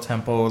more low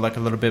tempo, like a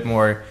little bit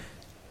more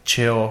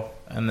chill,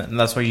 and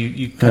that's why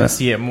you kind of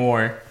see it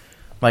more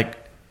like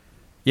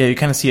you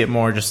kind of see it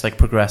more just like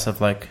progressive.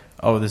 Like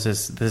oh, this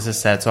is a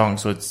sad song,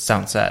 so it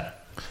sounds sad.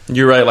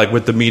 You're right. Like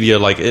with the media,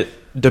 like it.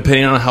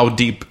 Depending on how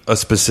deep a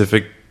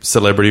specific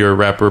celebrity or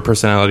rapper,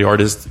 personality,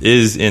 artist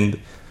is in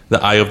the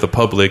eye of the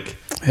public,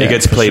 it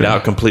gets played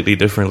out completely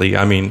differently.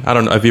 I mean, I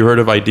don't know. Have you heard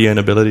of Idea and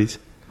Abilities?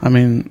 I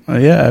mean,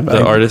 yeah.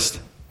 The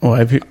artist? Oh,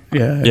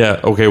 yeah.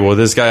 Yeah, okay. Well,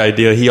 this guy,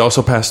 Idea, he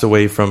also passed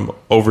away from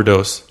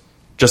overdose.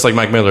 Just like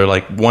Mac Miller.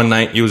 Like, one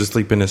night he was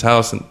asleep in his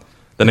house, and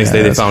the next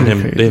day they found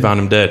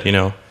him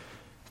dead,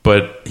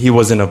 But he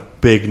wasn't a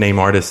big name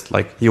artist.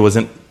 Like, he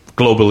wasn't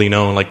globally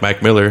known like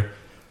Mac Miller,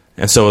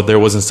 and so there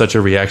wasn't such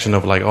a reaction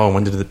of like, oh,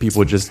 when did the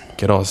people just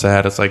get all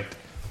sad? It's like,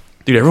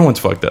 dude, everyone's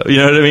fucked up. You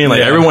know what I mean?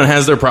 Like everyone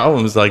has their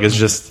problems. Like it's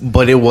just.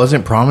 But it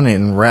wasn't prominent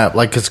in rap.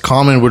 Like, because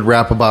Common would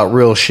rap about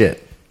real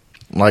shit,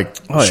 like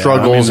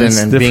struggles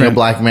and being a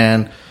black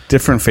man.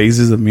 Different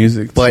phases of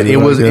music, but it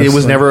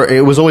was never.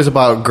 It was always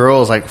about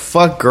girls. Like,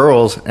 fuck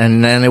girls,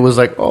 and then it was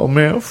like, oh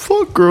man,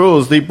 fuck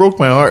girls. They broke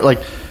my heart. Like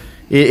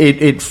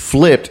it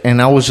flipped,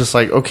 and I was just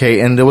like,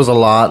 okay. And there was a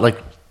lot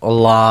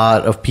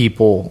of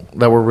people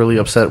that were really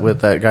upset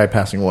with that guy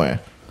passing away,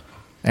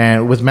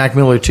 and with Mac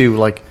Miller too.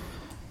 Like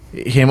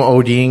him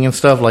ODing and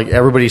stuff. Like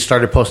everybody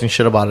started posting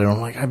shit about it. I'm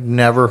like, I've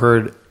never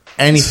heard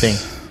anything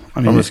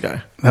from this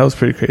guy. That was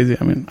pretty crazy.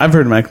 I mean, I've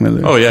heard Mac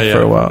Miller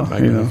for a while.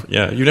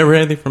 Yeah, you never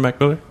heard anything from Mac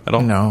Miller at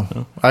all? No.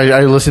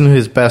 I listened to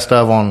his best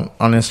of on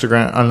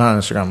Instagram. Not on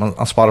Instagram,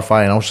 on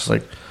Spotify, and I was just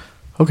like,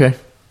 okay.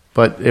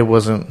 But it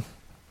wasn't.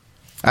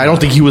 I don't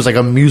think he was like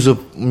a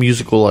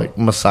musical like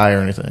messiah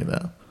or anything like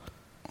that.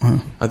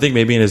 I think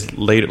maybe in his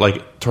later,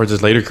 like towards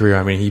his later career,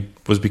 I mean, he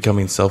was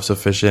becoming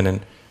self-sufficient,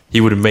 and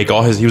he would make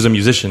he was a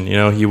musician, you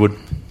know, he would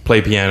play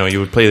piano, he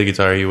would play the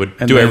guitar, he would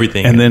do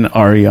everything. And then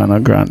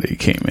Ariana Grande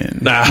came in.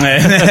 Nah.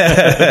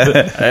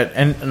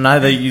 And now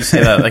that you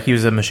say that, like he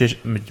was a magician.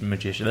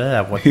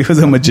 He was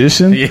a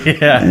magician?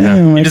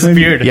 Yeah. He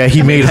disappeared. Yeah,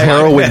 he made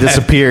heroin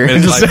disappear.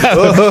 Like,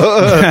 what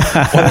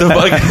the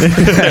fuck?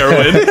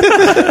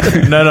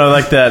 Heroin? No,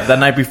 like that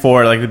night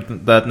before,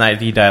 like that night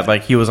he died,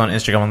 like he was on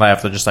Instagram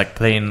Live, just like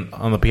playing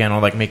on the piano,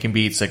 like making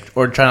beats, like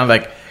or trying to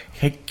like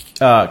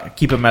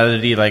keep a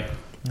melody, like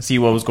see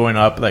what was going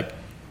up. Like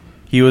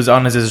he was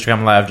on his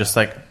Instagram Live, just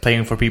like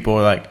playing for people,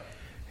 like,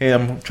 hey,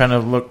 I'm trying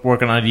to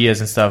work on ideas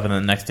and stuff. And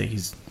then the next day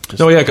he's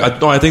just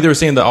I think they were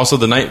saying that also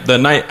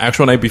the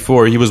actual night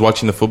before he was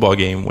watching the football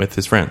game with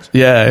his friends.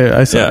 Yeah,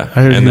 I saw. Yeah.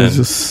 I heard it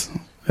was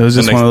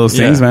just one of those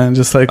things, man.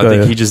 Just like I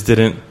think he just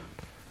didn't.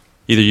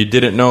 Either you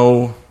didn't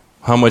know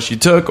how much you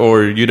took,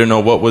 or you didn't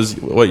know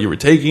what you were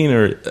taking,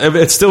 or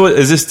it's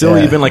still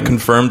even like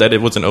confirmed that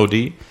it was an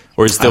OD,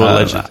 or it's still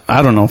alleged.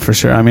 I don't know for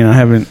sure. I mean, I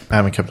haven't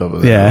kept up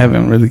with it. Yeah, I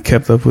haven't really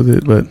kept up with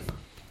it, but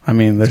I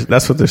mean,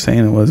 that's what they're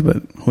saying it was.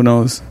 But who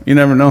knows? You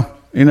never know.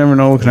 You never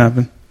know what can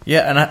happen.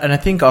 Yeah, and I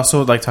think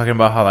also like talking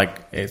about how like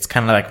it's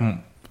kind of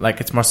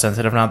like it's more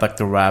sensitive now, like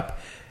the rap.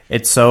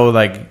 It's so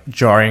like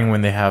jarring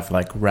when they have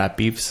like rap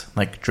beefs,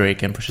 like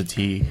Drake and Pusha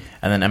T,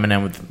 and then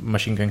Eminem with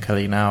Machine Gun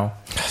Kelly now.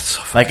 That's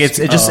so like it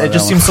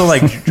just seems so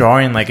like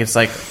jarring. Like it's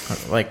like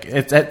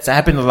it's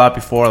happened a lot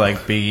before, like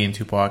Biggie and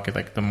Tupac,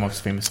 like the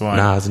most famous one.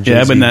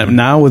 But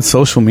now with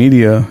social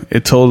media,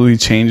 it totally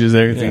changes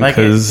everything. Like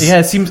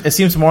it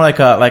seems more like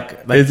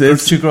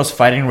it's two girls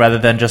fighting rather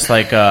than just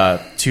like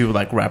two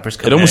like rappers.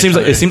 It almost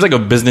seems like a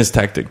business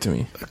tactic to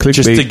me,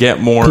 just to get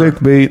more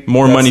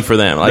money for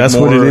them. Like that's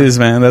what it is,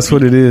 man. That's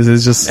what it is.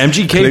 It's just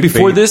MGK. Clickbait.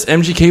 Before this,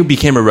 MGK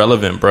became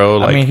irrelevant, bro.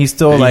 Like, I mean, he's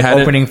still like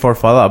opening for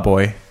Fall Out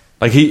Boy.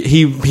 Like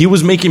he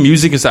was making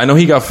music, and I know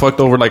he got fucked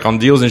over like on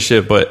deals and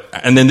shit.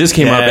 And then this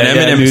came up, and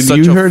Eminem.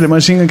 Dude, you heard that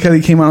Machine Gun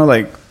Kelly came out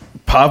like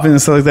popping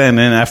and stuff like that, and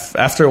then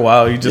after a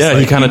while, he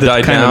kind of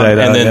died down.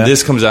 And then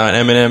this comes out,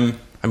 and Eminem.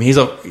 I mean,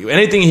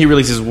 anything he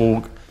releases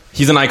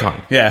he's an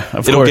icon. Yeah,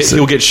 of course.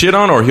 He'll get shit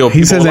on, or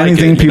he says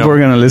anything, people are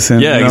gonna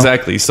listen. Yeah,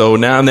 exactly. So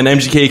now and then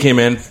MGK came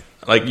in.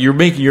 Like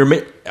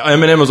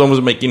Eminem was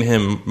almost making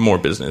him more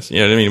business.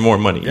 You know what I mean? More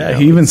money. Yeah,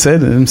 he even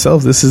said it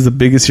himself. This is the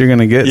biggest you're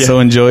gonna get. Yeah. So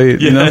enjoy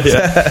it. You know,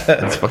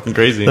 that's fucking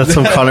crazy. That's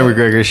some Conor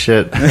McGregor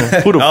shit.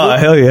 Oh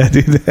hell yeah,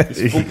 dude! That's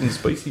fucking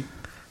spicy.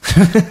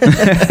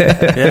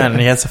 Yeah, and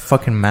he has a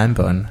fucking man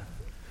bun.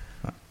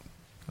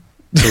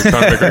 So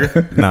Conor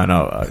McGregor? No,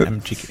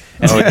 MGK.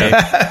 Okay.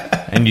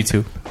 And you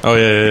too. Oh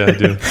yeah,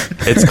 dude.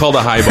 It's called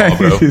a highball,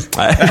 bro.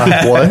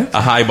 What?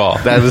 A highball.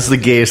 That was the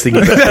gayest thing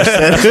you've ever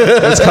said.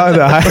 It's called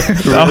a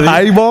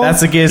highball. That's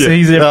the gayest thing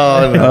he's ever.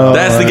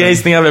 That's the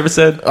gayest thing I've ever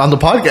said on the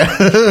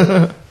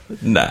podcast.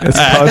 Nah.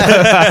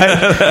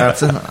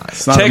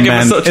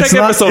 Check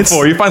episode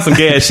 4. You find some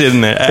gay ass shit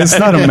in there. It's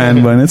not a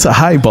man bun. It's a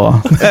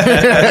highball.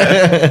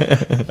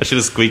 I should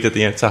have squeaked at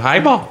the end. It's a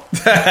highball.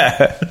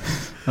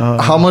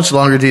 How much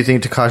longer do you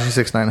think Tekashi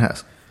 6ix9ine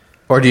has?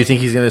 Or do you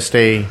think he's going to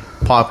stay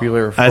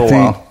popular for a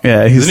while?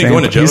 Yeah, he's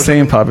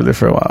staying popular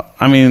for a while.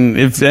 I mean,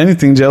 if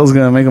anything, jail's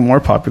going to make him more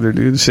popular,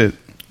 dude. Shit.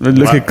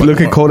 Look at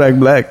Kodak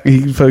Black.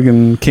 He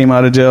fucking came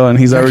out of jail and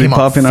he's already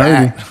popping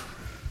already.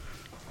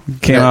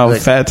 Came out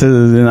fat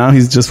now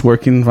he's just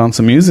working on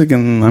some music,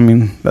 and I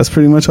mean, that's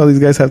pretty much all these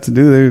guys have to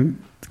do. They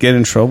get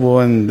in trouble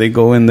and they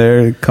go in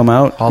there, come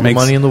out, all the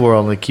money in the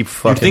world, and they keep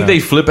fucking. You think they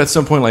flip at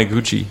some point like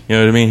Gucci? You know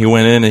what I mean? He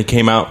went in and he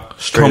came out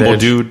humble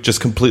dude, just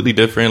completely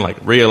different.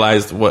 Like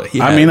realized what he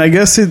had. I mean, I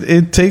guess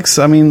it takes.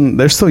 I mean,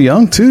 they're still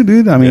young too,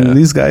 dude. I mean,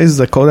 these guys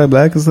like Kodak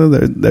Black and stuff,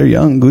 they're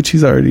young.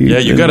 Gucci's already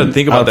you got to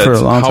think about that.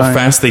 How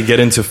fast they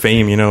get into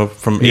fame. You know,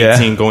 from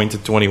 18 going to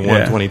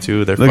 21,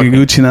 22. They're look at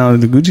Gucci now.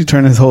 Gucci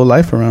turned his whole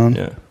life around.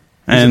 Yeah,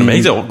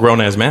 he's a grown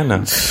ass man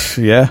now.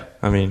 Yeah,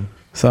 I mean.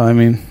 So I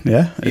mean,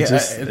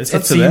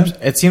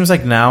 it seems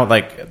like now,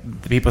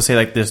 like people say,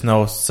 like there's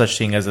no such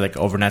thing as like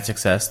overnight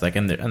success, like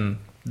and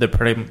they're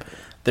pretty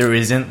there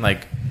isn't.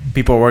 Like,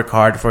 people work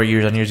hard for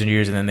years and years and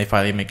years, and then they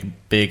finally make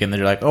it big, and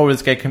they're like, oh,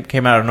 this guy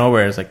came out of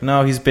nowhere. It's like,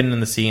 no, he's been in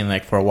the scene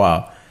like for a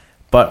while.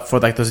 But for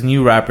like those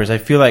new rappers, I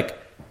feel like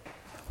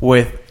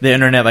with the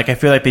internet, like I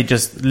feel like they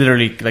just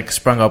literally like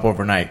sprung up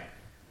overnight.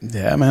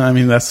 Yeah, man. I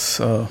mean, that's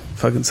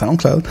fucking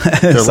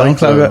SoundCloud. They're like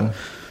SoundCloud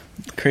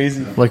got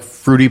crazy. like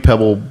Fruity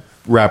Pebble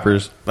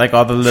rappers. Like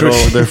all the little,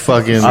 They're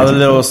fucking all the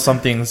little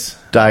somethings.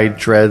 dyed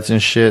dreads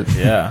and shit.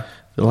 Yeah.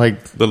 They're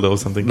like, The little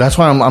something. that's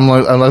why I'm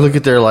like, I look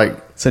at their like,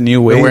 It's a new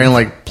they're wave. wearing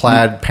like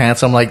plaid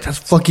pants. I'm like, that's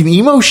fucking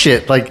emo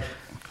shit. Like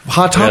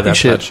Hot Topic that's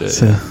shit. that shit.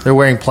 So- They're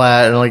wearing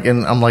plaid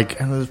and I'm like,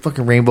 there's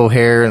fucking rainbow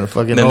hair and the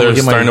fucking. And then oh, they're look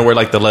at my- starting to wear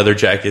like the leather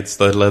jackets,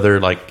 the leather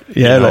like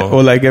Yeah, you know,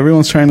 like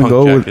everyone's trying to punk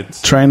go jackets.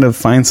 with trying to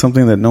find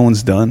something that no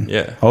one's done.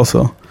 Yeah.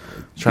 Also,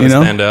 trying you to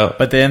know? stand out.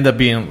 But they end up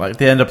being like,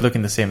 they end up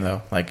looking the same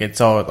though. Like it's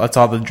all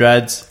the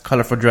dreads,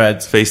 colorful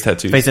dreads, Face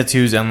tattoos. face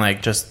tattoos, and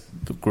like just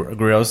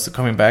grills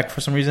coming back for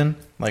some reason.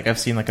 Like I've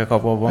seen like a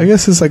couple of them. I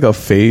guess it's like a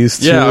phase.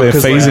 Too, Yeah, a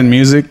 'cause, phase like, in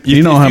music.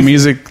 You know if how you-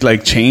 music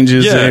like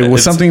changes. Yeah, when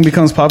it's- something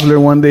becomes popular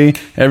one day,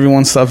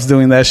 everyone stops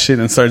doing that shit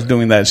and starts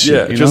doing that shit.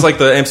 Yeah, you just know? like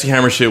the MC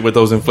Hammer shit with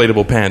those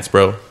inflatable pants,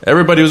 bro.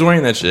 Everybody was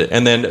wearing that shit.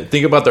 And then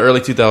think about the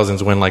early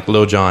 2000s when like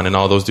Lil Jon and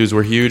all those dudes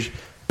were huge.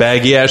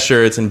 Baggy ass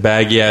shirts and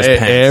baggy ass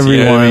pants. everyone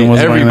you know what I mean? was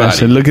wearing that Everybody.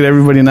 shit. Look at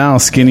everybody now,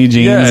 skinny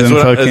jeans Yeah, it's and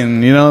what I-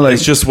 fucking. You know, like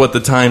it's just what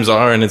the times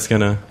are, and it's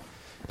gonna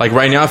like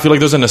right now. I feel like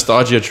there's a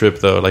nostalgia trip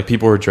though. Like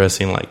people are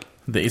dressing like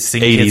The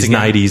 80s,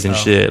 90s, and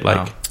shit,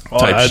 like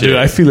type shit. Dude,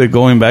 I feel like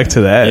going back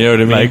to that. You know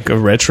what I mean? Like a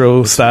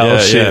retro style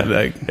shit. Yeah.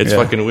 Like it's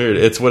yeah. fucking weird.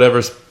 It's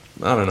whatever's.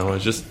 I don't know.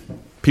 It's just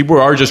people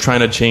are just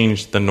trying to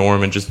change the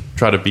norm and just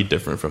try to be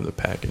different from the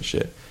pack and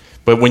shit.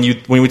 But when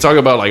we talk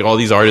about like all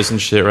these artists and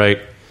shit, right?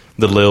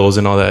 The Lils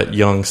and all that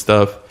young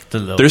stuff. The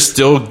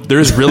Lils.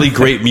 There's really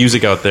great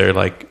music out there.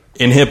 Like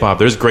in hip hop,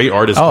 there's great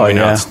artists coming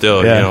out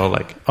still. Yeah. You know,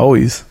 like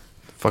always.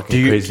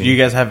 fucking crazy. Do you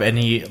guys have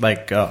any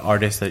like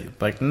artists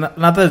that like not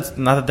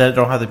that they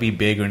don't have to be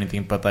big or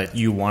anything, but like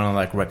you want to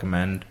like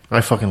recommend? I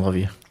fucking love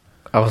you.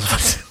 I was about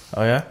to.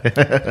 Oh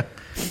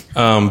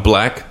yeah.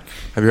 Black.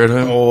 Have you heard of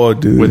him? Oh,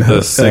 dude. With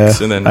the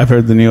six and then I've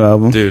heard the new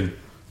album. dude.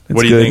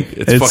 What do It's you good. think?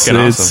 It's fucking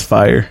awesome. It's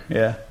fire.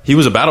 Yeah. He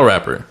was a battle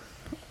rapper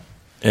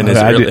in his,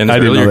 Okay, I didn't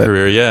earlier know that.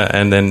 career, yeah.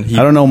 And then he,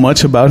 I don't know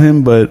much about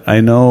him, but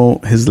I know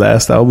his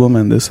last album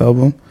and this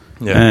album.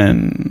 Yeah.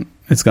 And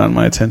it's gotten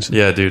my attention.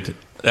 yeah, dude,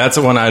 that's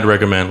the one I'd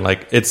recommend.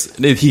 Like,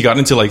 he got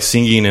into like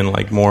singing and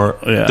like more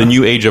Yeah. the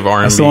new age of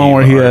R&B. That's the one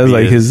where he has R&B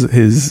like is.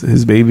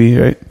 his baby,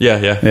 right? yeah.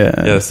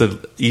 It's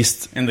the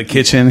East. In the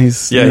kitchen,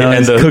 he's Yeah, you know,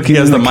 and he's he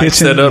has in the mic kitchen.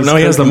 set up. He's No,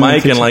 he has the cooking in mic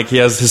and kitchen. like he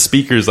has his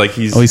speakers. Like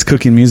he's he's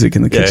cooking music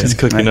in the yeah, kitchen. he's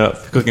cooking Right.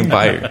 cooking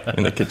fire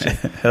in the kitchen.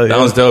 Hell That yeah.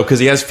 one's dope because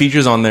he has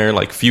features on there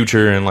like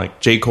Future and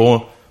like J.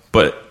 Cole,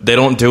 but they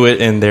don't do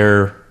it in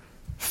their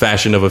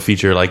fashion of a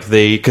feature. Like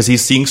because he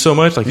sings so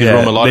much, like he's Yeah,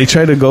 real melodic. they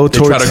try to go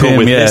towards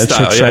him, yeah, his try-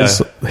 style. try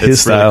Yeah, his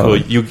it's style.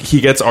 really cool. He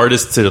gets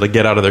artists to like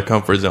get out of their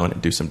comfort zone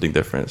and do something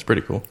different. It's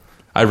pretty cool.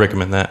 I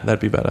recommend that. That'd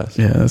be badass.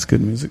 Yeah, that's good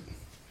music.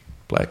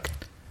 Black.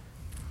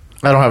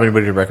 I don't have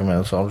anybody to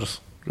recommend, so I'm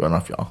just going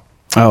off y'all.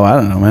 Oh, I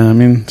don't know, man. I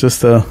mean,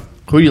 just Who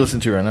do you listen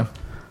to right now?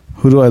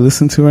 who do I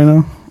listen to right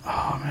now?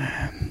 Oh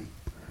man,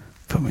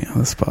 put me on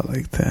the spot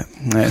like that.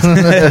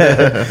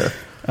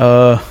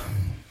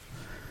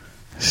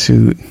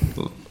 Shoot,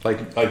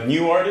 Like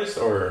new artists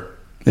or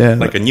yeah,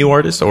 like a new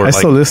artist or I like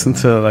still listen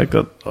to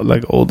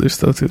like older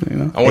stuff too. You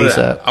know, I wanted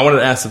ASAP.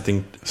 to ask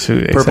something.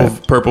 shoot,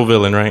 Purple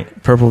Villain, right?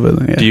 Purple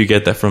Villain. Yeah. Do you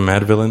get that from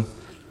Mad Villain?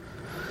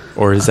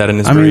 Or is that an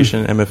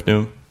inspiration, MF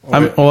Doom?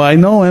 I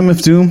know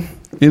MF Doom.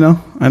 You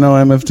know, I know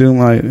MF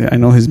Doom. I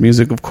know his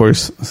music, of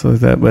course, stuff like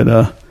that. But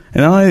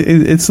you know,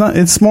 it's not.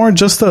 It's more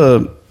just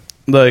a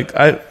like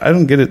I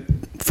don't get it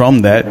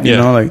from that. You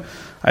Yeah. know, like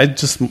I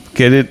just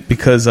get it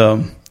because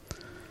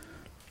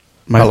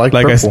I like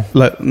Purple.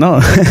 no,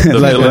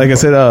 Villain. like I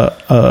said,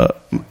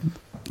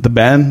 the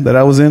band that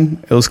I was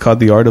in, it was called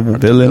The Art of a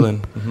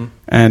Villain, Mhm.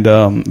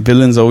 and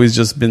villains always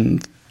just been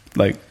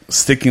like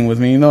sticking with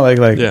me. You know,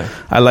 like Yeah.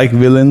 I like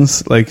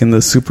villains, like in the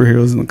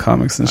superheroes in the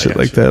comics and I shit got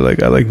like you. that.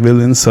 Like I like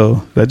villains,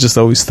 so that just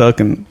always stuck.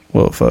 And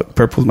well, fuck,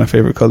 purple's my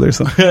favorite color,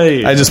 so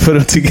Hey. I just put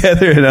them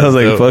together, and I was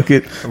like, Dope. fuck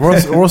it.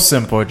 Real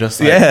simple, just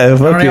like, Yeah, I fuck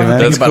don't it, even man.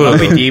 think That's about cool, it.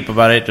 Don't though. be deep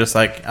about it. Just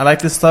like I like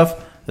this stuff.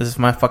 This is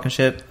my fucking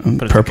shit. Put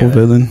it Purple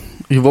together. Villain.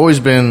 You've always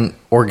been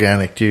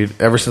organic, dude.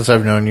 Ever since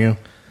I've known you,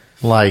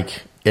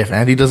 like if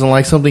Andy doesn't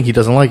like something, he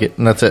doesn't like it,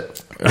 and that's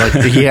it. Like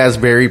he has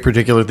very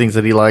particular things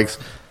that he likes.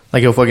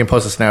 Like he'll fucking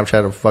post a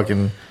Snapchat of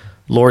fucking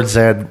Lord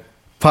Zed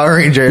Power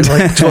Ranger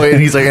like toy,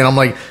 and he's like, and I'm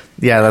like,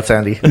 yeah, that's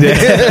Andy. Hell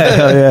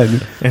yeah,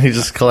 dude. And he's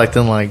just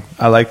collecting like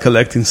I like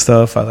collecting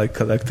stuff. I like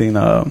collecting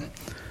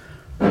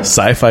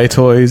sci-fi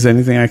toys.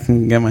 Anything I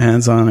can get my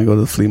hands on. I go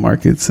to the flea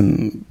markets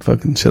and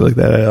fucking shit like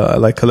that. I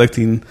like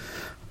collecting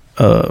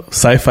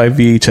sci-fi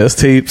VHS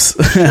tapes.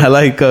 I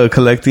like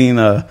collecting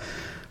You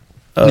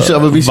still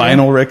have a VCR?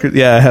 vinyl record.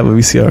 Yeah, I have a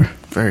VCR.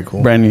 very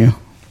cool. Brand new.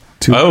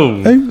 Two.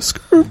 Oh. Hey,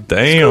 screw.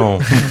 Damn.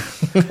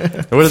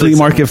 What is Flea it?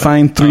 market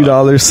fine, $3.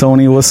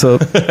 Sony, what's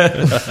up?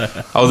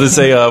 I was gonna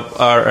say,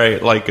 all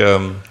right, like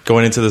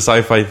going into the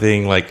sci-fi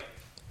thing, like,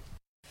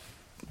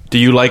 do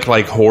you like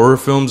horror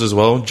films as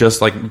well?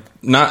 Just like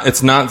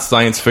it's not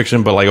science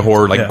fiction, but like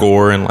horror, like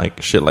gore and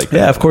like shit like that.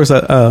 Yeah, of course.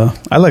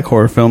 I like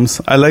horror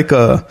films. I like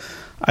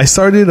I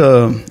started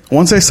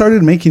once I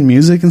started making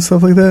music and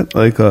stuff like that,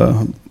 like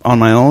on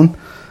my own.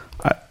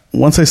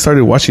 Once I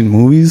started watching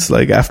movies,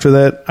 like after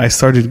that, I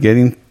started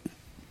getting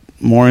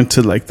more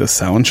into like the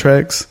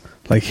soundtracks,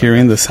 like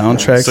hearing the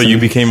soundtracks. So you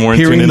became more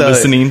into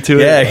listening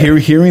to it? Yeah,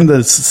 hearing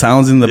the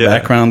sounds in the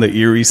background, the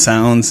eerie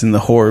sounds in the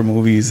horror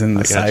movies and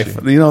the sci-fi,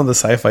 the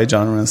sci-fi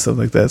genre and stuff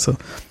like that. So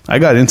I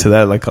got into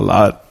that like a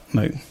lot.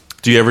 Like,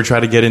 do you ever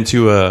try to get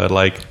into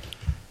like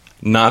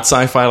not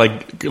sci-fi,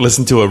 like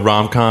listen to a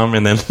rom-com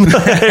and then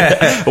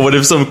what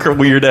if some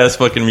weird ass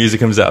fucking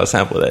music comes out,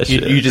 sample that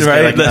shit? You just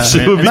right? That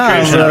shit would be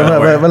crazy.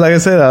 But like I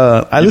said,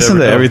 I listen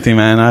to everything,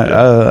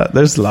 man.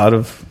 There's a lot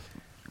of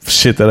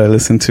shit that I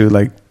listen to,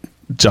 like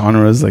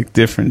genres, like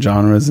different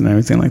genres and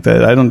everything like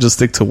that. I don't just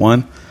stick to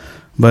one,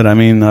 but I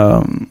mean,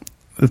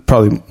 it's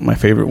probably my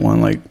favorite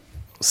one, like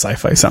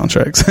sci-fi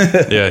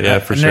soundtracks. yeah,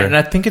 for sure. And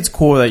I think it's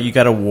cool that you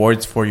got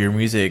awards for your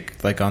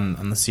music, like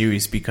on the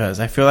series, because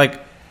I feel like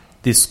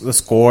the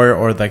score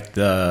or like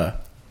the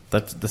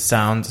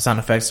sound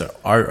effects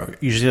are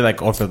usually like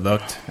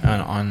overlooked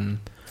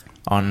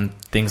on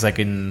things like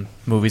in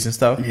movies and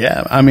stuff.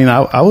 Yeah, I mean,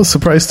 I was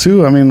surprised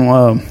too. I mean,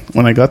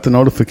 when I got the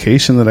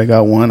notification that I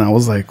got one, I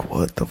was like,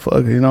 what the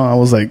fuck? You know, I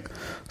was like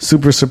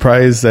super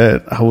surprised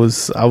that I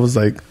was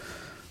like,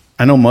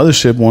 I know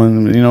Mothership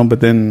won, you know, but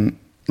then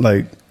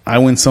like I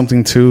win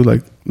something too.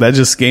 Like that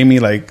just gave me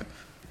like,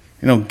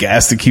 you know,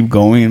 gas to keep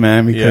going,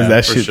 man, because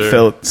that shit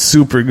felt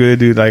super good,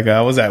 dude. Like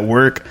I was at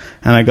work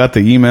and I got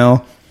the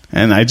email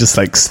and I just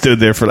like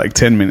stood there for like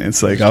 10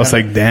 minutes. Like I was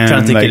like, damn.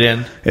 Trying to take it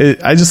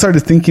in. I just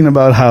started thinking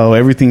about how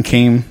everything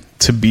came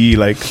to be,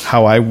 like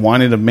how I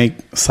wanted to make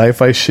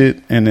sci-fi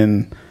shit. And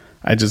then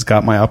I just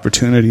got my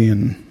opportunity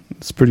and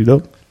it's pretty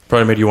dope.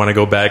 Probably made you want to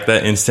go back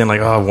that instant,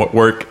 like, oh,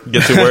 work,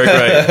 get to work,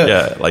 right?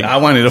 Yeah, like I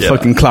wanted to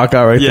fucking clock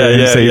out right there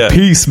and say,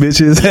 peace,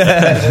 bitches.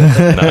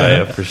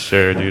 Yeah, for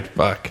sure, dude.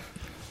 Fuck.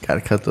 Gotta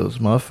cut those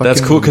motherfuckers.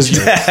 That's cool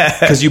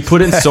because you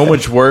put in so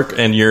much work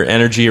and your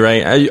energy,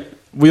 right?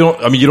 You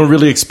don't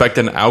really expect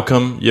an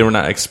outcome. You're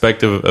not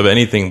expective of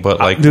anything, but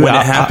like dude, when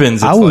it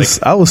happens, I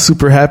was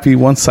super happy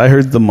once I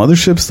heard the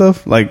Mothership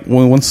stuff. Like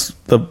once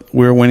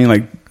we were winning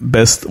like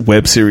best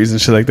web series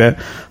and shit like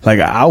that. Like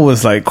I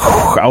was like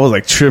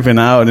tripping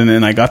out, and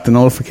then I got the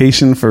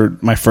notification for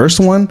my first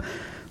one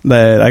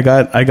that I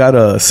got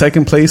a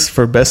second place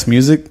for best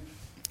music,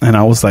 and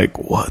I was like,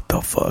 what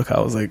the fuck? I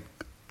was like,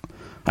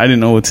 I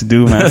didn't know what to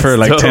do, man. For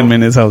like dope. 10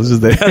 minutes, I was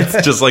just there.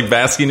 That's just like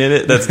basking in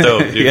it. That's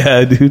dope, dude.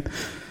 Yeah, dude.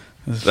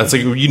 That's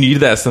like, you need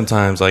that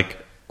sometimes, like,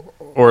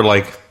 or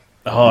like,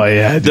 oh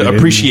yeah, the dude.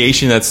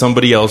 Appreciation that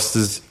somebody else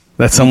is,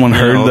 that someone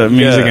heard the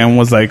music and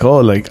was like, oh,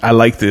 like I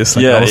like this.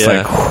 Like, I was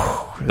like,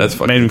 that's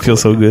fucking made me feel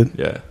so good.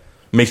 Yeah,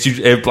 makes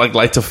you, it like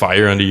lights a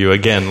fire under you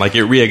again. Like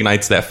it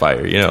reignites that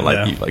fire. You know,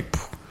 like you like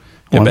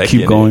want to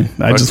keep going.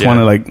 I just want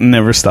to like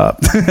never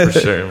stop. For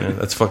sure, man.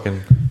 That's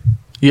fucking.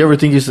 You ever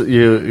think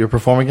you're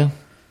performing again?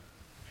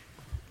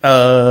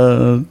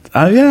 Yeah,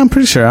 I'm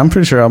pretty sure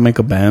I'll make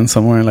a band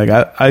somewhere. Like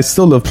I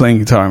still love playing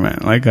guitar, man.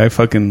 Like I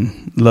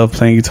fucking love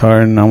playing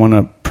guitar, and I want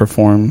to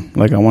perform.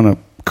 Like I want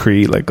to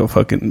create like a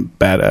fucking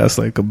badass,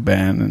 like a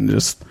band, and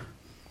just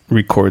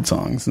record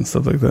songs and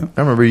stuff like that.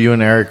 I remember you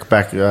and Eric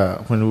back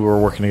when we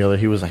were working together.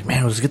 He was like,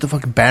 "Man, let's get the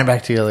fucking band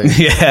back together."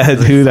 Yeah,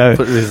 dude,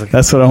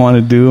 that's what I want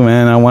to do,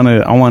 man. I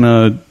want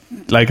to,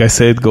 like I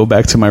said, go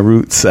back to my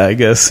roots, I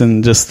guess,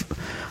 and just.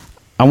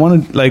 I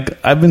want to,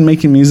 like, I've been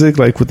making music,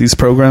 like, with these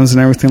programs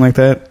and everything like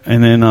that.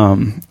 And then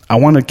I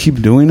want to keep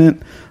doing it.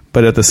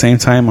 But at the same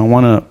time, I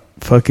want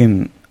to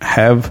fucking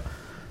have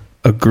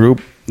a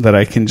group that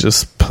I can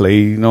just play,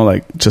 you know,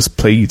 like, just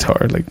play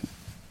guitar. Like,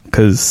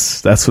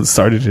 because that's what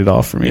started it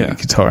off for me,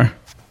 guitar.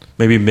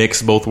 Maybe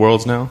mix both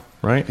worlds now,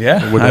 right? Yeah.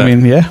 I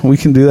mean, yeah, we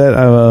can do that.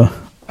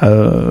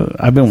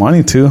 I've been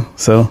wanting to.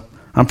 So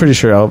I'm pretty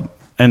sure I'll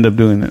end up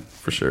doing it.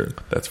 For sure.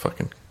 That's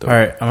fucking dope. All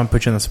right, I'm going to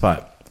put you on the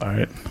spot. All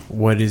right.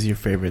 What is your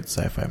favorite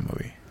sci-fi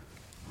movie?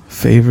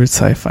 Favorite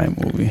sci-fi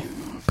movie?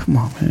 Come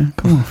on, man.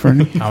 Come on,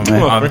 Fernie.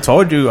 I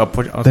told you.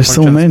 There's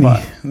so many.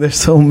 There's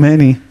so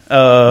many.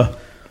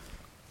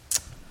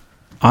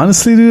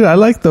 Honestly, dude, I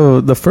like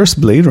the first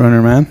Blade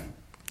Runner, man.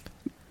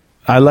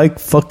 I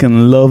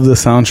fucking love the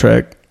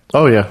soundtrack.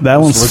 Oh yeah, that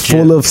one's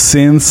full of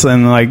synths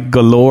and like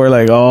galore.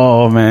 Like,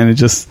 oh man,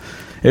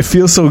 it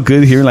feels so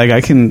good here. Like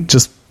I can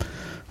just.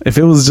 If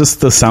it was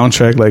just the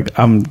soundtrack, like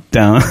I'm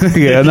down.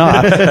 Yeah, no.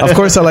 Of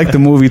course, I like the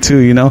movie too.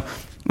 You know,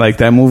 like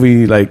that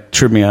movie, like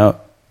tripped me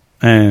out,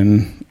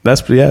 and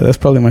that's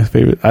probably my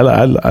favorite. I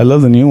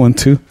love the new one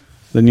too,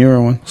 the newer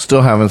one.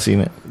 Still haven't seen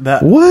it.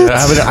 What? I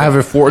have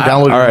it downloaded.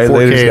 All right,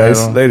 4K,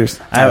 guys. Later.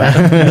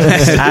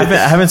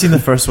 I haven't seen the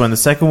first one. The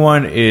second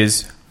one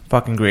is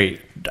fucking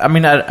great. I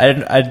mean,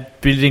 I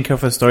really didn't care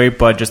for the story,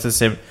 but just the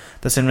same.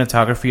 the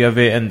cinematography of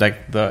it and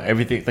like the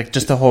everything, like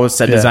just the whole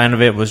set Yeah. design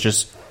of it was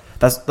just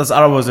that's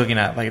all I was looking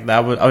at. Like I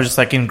was just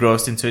like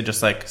engrossed into it,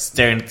 just like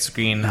staring at the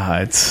screen, Nah,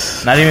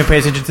 it's not even pay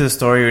attention to the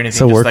story or anything. it's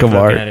a just work like of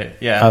looking art. at it.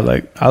 Yeah,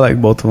 I like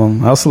both of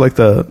them. I also like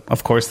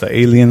of course, the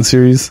Alien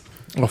series,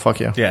 Oh fuck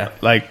yeah. yeah.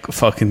 like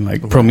fucking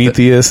like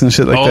Prometheus and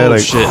shit like Oh that.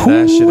 Like, shit,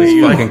 that shit is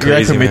you like- fucking you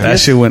like crazy, man. that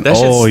shit went. That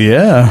shit's- Oh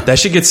yeah, That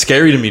shit gets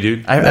scary to me,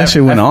 dude. That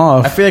shit went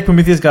off. I feel like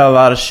Prometheus got a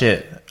lot of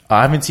shit.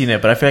 I haven't seen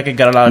it, but I feel like it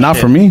got a lot of not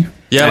shit. for me.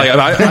 Yeah, like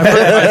I've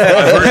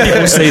heard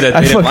people say that.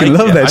 I They didn't fucking like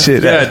love it. that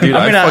shit. Yeah, dude,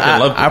 I mean, I fucking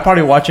love I it.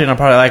 probably watch it and I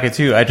probably like it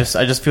too. I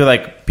just feel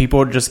like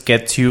people just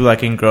get too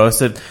like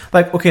engrossed.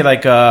 Like okay,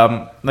 like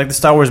the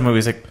Star Wars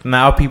movies. Like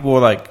now people are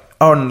like,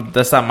 oh, no,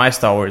 that's not my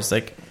Star Wars.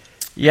 Like,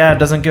 yeah, it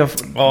doesn't give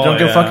don't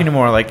give a fuck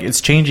anymore. Like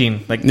it's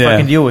changing. Like Yeah.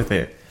 fucking deal with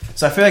it.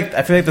 So I feel like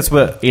that's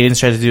what aliens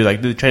try to do.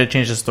 Like they try to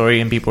change the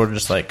story and people are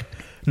just like,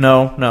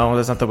 no,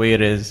 that's not the way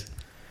it is.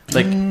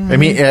 Like I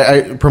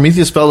mean,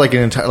 Prometheus felt like an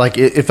entire, like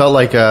it felt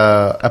like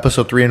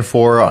episode 3 and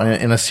 4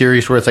 in a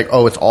series where it's like,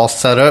 oh, it's all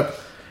set up,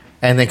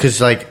 and then because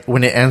like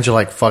when it ends, you're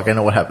like, fuck, I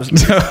know what happens.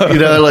 You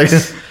know, like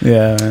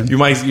Yeah, man. You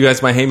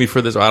guys might hate me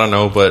for this. I don't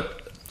know,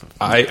 but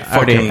I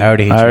fucking, I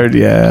already hate I you. heard,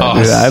 yeah, Oh,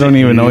 dude, I don't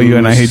even know you,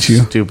 and I hate you.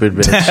 stupid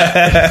bitch.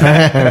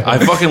 I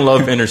fucking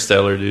love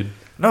Interstellar, dude.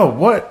 No,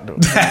 what?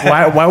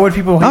 Why would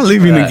people? Hate I'm you for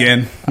leaving that?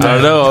 again. I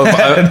don't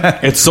know.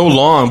 It's so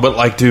long, but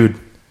like, dude,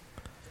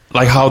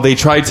 like how they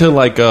tried to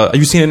like. Have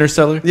you seen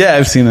Interstellar? Yeah,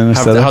 I've seen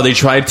Interstellar. How they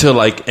tried to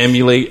like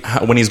emulate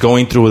when he's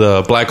going through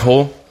the black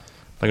hole.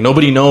 Like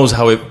nobody knows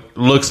how it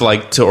looks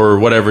like to or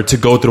whatever to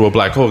go through a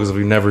black hole because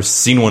we've never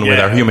seen one with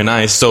Yeah. our human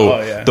eyes. So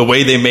Oh, yeah. the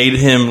way they made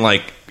him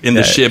like in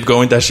the Yeah. ship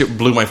going, that shit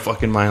blew my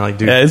fucking mind. Like,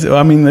 dude, Yeah,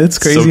 it's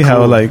crazy So how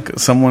cool. like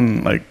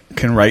someone like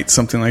can write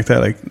something like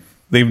that. Like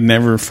they've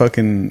never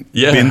fucking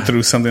Yeah. been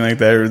through something like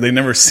that, or they've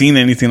never seen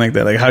anything like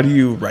that. Like, how do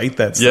you write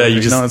that? Stuff? yeah,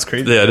 you just know it's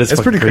crazy. Yeah, that's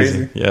it's fucking pretty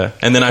crazy. Yeah,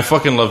 and then I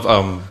fucking love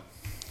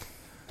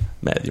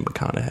Matthew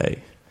McConaughey.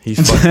 He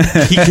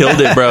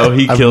killed it, bro.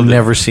 He I've killed it.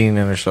 never seen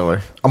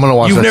Interstellar. I'm gonna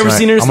watch. You've that never tonight.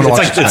 seen I'm Interstellar?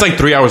 gonna It's watch like it's like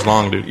 3 hours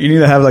long, dude. You need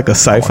to have like a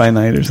sci-fi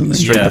night or something.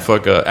 Straight Yeah. the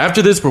fuck up.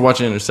 After this, we're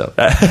watching Interstellar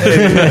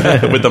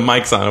with the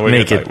mics on. We're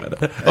Naked. gonna talk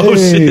about it. Oh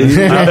Hey,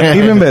 shit!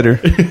 even better.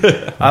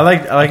 I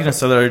like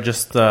Interstellar,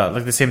 just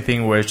like the same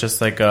thing where it's just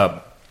like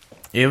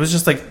it was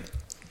just like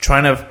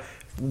trying to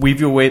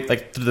weave your way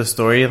like through the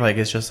story. Like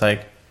it's just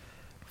like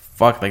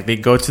fuck. Like they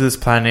go to this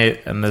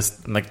planet and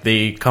this like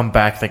they come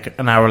back like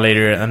an hour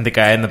later, and the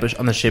guy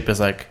on the ship is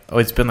like, oh,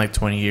 it's been like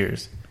 20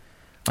 years.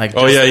 Like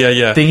Oh, just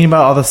yeah. Thinking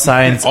about all the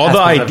science, All the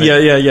aspects of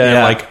idea, it. yeah.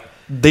 And like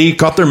they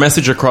got their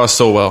message across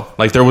so well.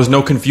 Like there was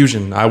no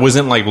confusion. I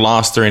wasn't like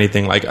lost or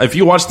anything. Like if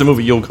you watch the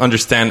movie, you'll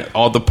understand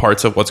all the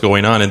parts of what's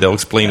going on, and they'll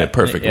explain it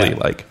perfectly. Yeah.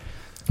 Like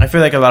I feel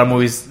like a lot of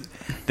movies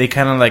they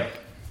kind of like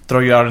throw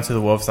you out into the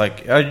wolves.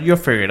 Like you'll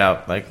figure it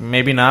out. Like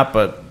maybe not,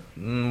 but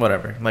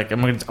whatever. Like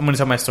I'm gonna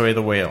tell my story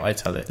the way I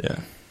tell it. yeah,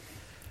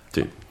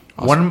 dude.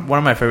 Awesome. One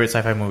of my favorite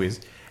sci-fi movies,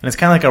 and it's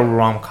kind of like a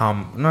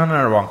rom-com. No,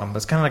 not a rom-com, but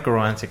it's kind of like a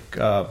romantic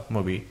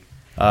movie.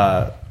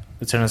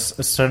 Eternal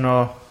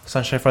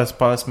Sunshine for the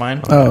Spotless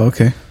Mind. Oh,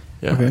 okay.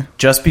 Yeah. Okay.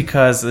 Just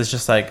because it's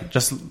just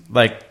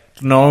like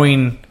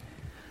knowing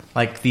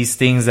like these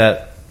things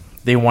that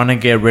they want to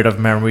get rid of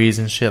memories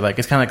and shit. Like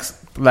it's kind of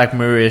like Black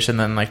Mirror-ish, and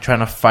then like trying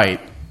to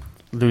fight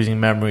losing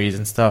memories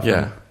and stuff.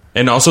 Yeah.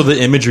 And also the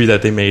imagery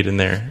that they made in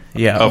there,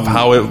 Yeah. of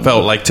how it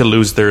felt like to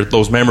lose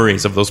those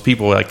memories of those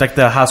people, like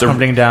the house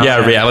crumbling down.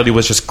 Yeah, reality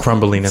was just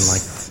crumbling, and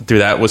like,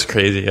 dude, that was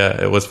crazy.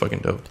 Yeah, it was fucking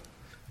dope.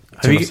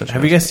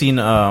 Have you guys seen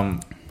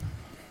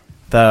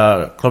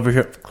the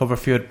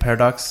Cloverfield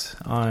Paradox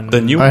on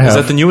The new I is have.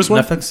 that the newest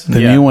one? Netflix?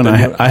 The Yeah. new one, the I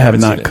new- I have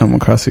haven't seen not it. come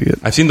across it yet.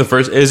 I've seen the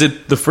first. Is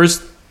it the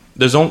first?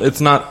 There's only. It's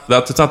not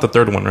the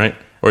third one, right?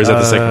 Or is that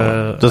the second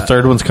one? The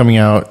third one's coming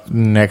out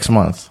next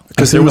month.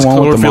 Because seen there was the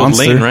one with the Cloverfield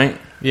monster. Lane, right?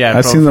 Yeah,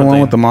 I've seen the Cloverfield one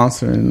Lane. with the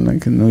monster in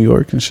like in New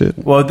York and shit.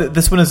 Well,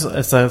 this one is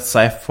it's a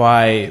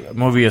sci-fi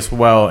movie as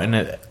well,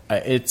 and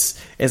it's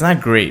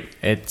not great.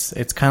 It's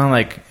kind of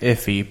like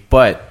iffy,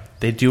 but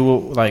they do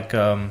like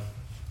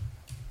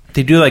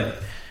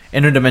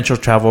interdimensional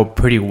travel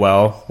pretty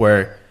well.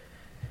 Where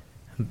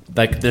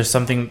like there's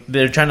something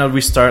they're trying to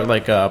restart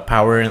like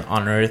power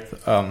on Earth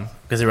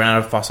because they ran out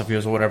of fossil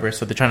fuels or whatever.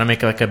 So they're trying to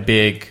make like a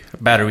big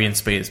battery in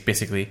space,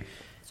 basically,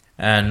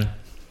 and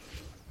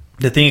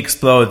the thing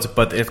explodes,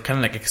 but it kind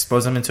of like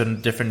explodes them into a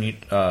different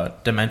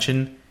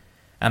dimension,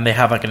 and they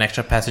have like an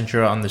extra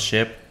passenger on the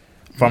ship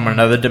from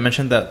another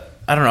dimension. That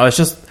I don't know. It's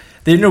just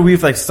they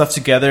interweave like stuff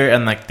together,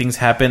 and like things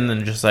happen,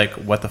 and just like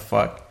what the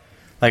fuck.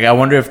 Like I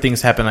wonder if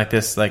things happen like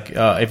this. Like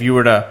if you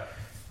were to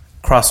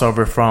cross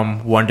over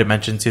from one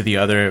dimension to the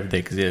other, if they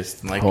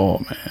exist. Like Oh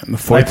man, the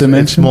fourth It's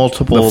dimension,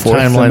 multiple The fourth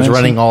timelines dimension?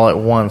 running all at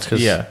once.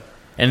 Cause yeah,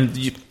 and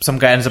some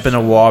guy ends up in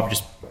a wall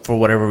just for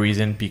whatever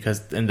reason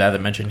because in that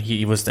dimension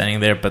he was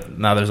standing there, but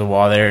now there's a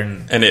wall there,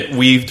 and And it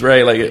weaved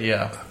right, like it,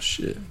 yeah. oh,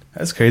 shit.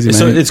 That's crazy, man.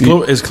 So is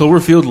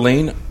Cloverfield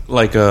Lane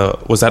like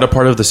was that a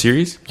part of the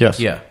series? yes,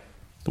 Yeah.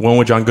 The one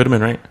with John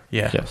Goodman, right?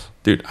 Yeah. yes.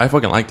 Dude, I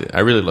fucking liked it. I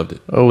really loved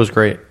it. Oh, it was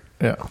great.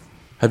 Yeah.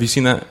 Have you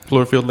seen that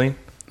Cloverfield Lane?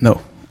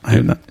 No, I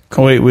have not.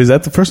 Oh wait, was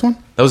that the first one?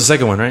 That was the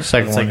second one, right?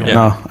 Second one. Yeah.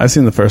 No, I've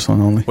seen the first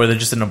one only. where they're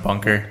just in a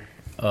bunker,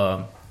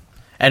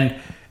 and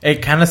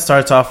it kind of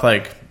starts off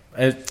like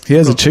He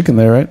has a chick in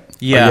there, right?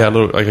 yeah, Yeah,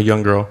 like a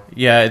young girl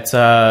yeah. It's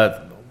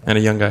and a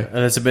young guy.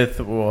 Elizabeth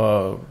I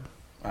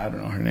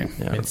don't know her name.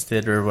 Yeah.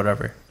 Winstead or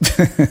whatever.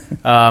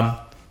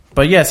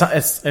 But yeah,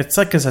 it's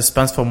like a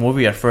suspenseful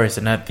movie at first,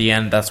 and at the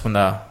end, that's when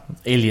the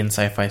alien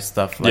sci-fi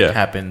stuff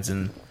happens,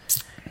 and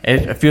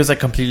it feels like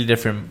completely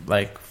different,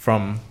 like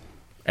from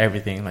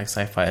everything like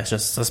sci-fi. It's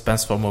just a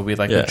suspenseful movie,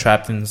 like they're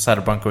trapped inside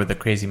a bunker with a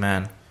crazy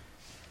man,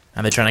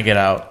 and they're trying to get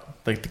out,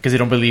 like because they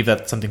don't believe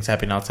that something's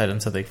happening outside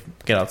until they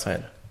get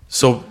outside.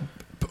 So,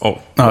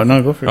 Oh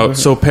no, go for it. Go for it.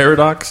 so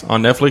Paradox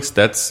on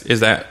Netflix. Is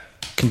that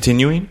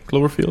continuing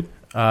Cloverfield?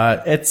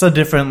 It's a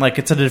different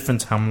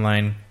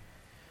timeline.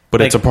 But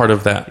Like- it's a part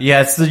of that.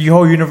 Yeah, it's the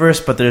whole universe,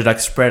 but they're like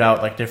spread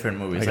out like different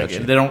movies. I Like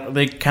gotcha.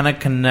 they kind of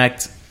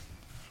connect,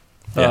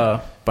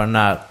 Yeah. but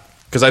not.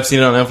 Because I've seen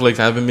it on Netflix.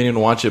 I haven't been able to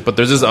watch it. But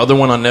there's this other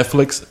one on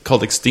Netflix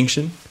called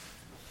Extinction.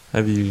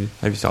 Have you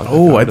saw?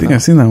 Oh, I think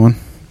I've seen that one.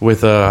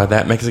 with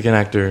that Mexican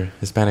actor,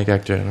 Hispanic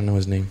actor. I don't know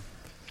his name.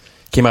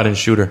 Came out in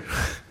Shooter.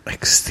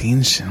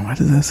 Extinction. Why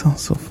does that sound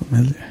so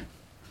familiar?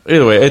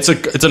 Either way, it's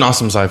an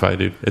awesome sci-fi,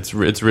 dude. It's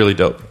really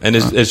dope, and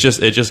it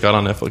just got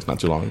on Netflix not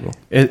too long ago.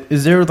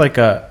 Is there like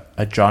a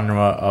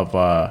genre of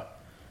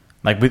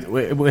like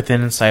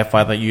within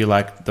sci-fi that you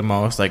like the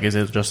most? Like, is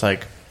it just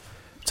like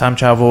time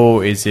travel?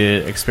 Is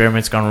it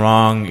experiments gone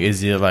wrong?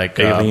 Is it like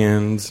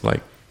Aliens,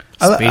 like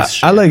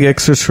space? I like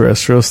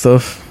extraterrestrial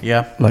stuff,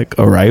 Yeah. like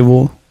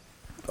Arrival.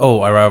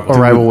 Oh, Arrival.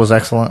 Arrival was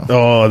excellent.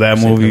 Oh, that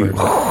movie.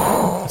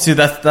 See,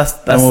 that's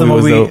the movie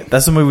was movie. dope.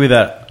 That's the movie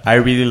that I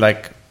really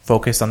like.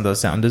 Focused on the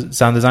sound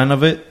design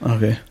of it,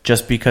 Okay.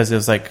 just because it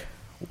was like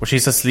well,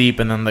 she's asleep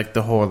and then like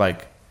the whole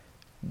like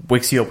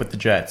wakes you up with the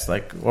jets,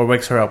 like or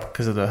wakes her up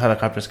because of the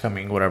helicopters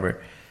coming,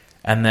 whatever,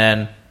 and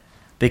then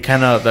they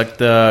kind of like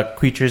the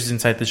creatures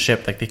inside the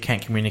ship, like they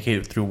can't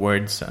communicate through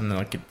words, and then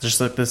like just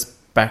like this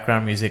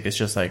background music is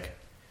just like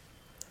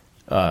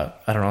I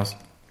don't know,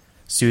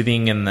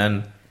 soothing, and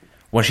then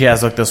when she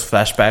has like those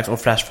flashbacks or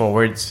flash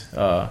forwards,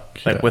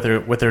 like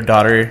with her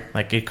daughter,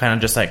 like it kind of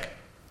just like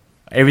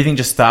everything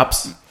just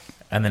stops.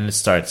 And then it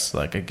starts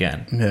like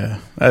again. Yeah,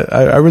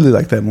 I really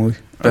like that movie.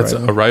 that's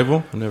Arrival.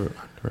 Arrival. I never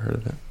heard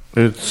of that.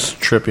 It's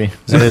trippy.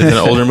 Is it an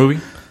older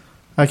movie?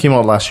 I came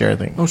out last year, I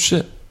think. Oh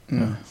shit!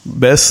 One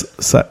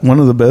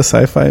of the best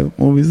sci-fi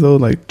movies though,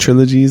 like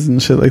trilogies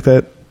and shit like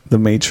that. The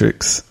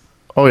Matrix.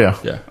 Oh yeah.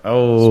 Yeah.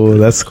 Oh,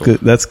 that's cool. good.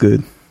 That's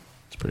good.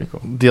 It's pretty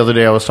cool. The other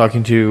day I was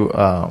talking to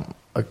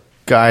a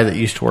guy that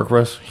used to work for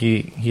us.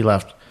 He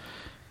left.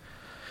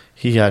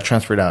 He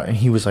transferred out, and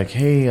he was like,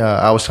 "Hey,"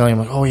 I was telling him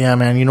like, "Oh yeah,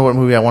 man, you know what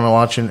movie I want to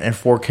watch in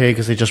 4K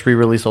because they just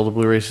re-released all the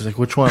Blu-rays." He's like,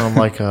 "Which one?" I'm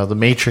like, "The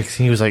Matrix."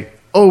 And he was like,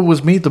 "Oh, it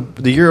was me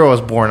the year I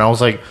was born." I was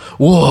like,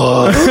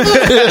 "What?"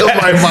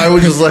 My mind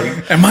was just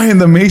like, Am I in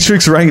the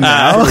Matrix right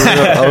now?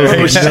 I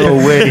was like, "No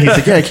way." He's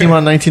like, "Yeah, it came out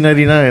in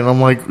 1999." And I'm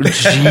like,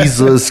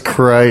 "Jesus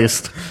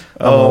Christ!"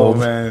 I'm old.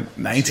 man,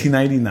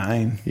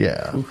 1999.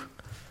 Yeah,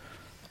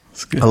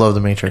 That's good. I love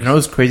the Matrix. You know, it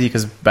was crazy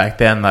because back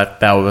then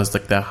that was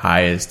like the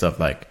highest of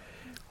like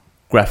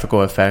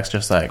graphical effects.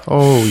 Just like,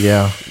 Oh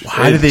yeah,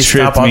 how did they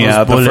tripped stop all me those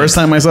out? bullets? The first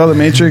time I saw the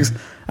Matrix,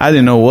 I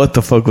didn't know what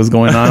the fuck was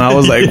going on. I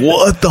was like,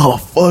 "What the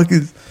fuck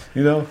is?"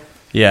 You know?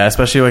 Yeah,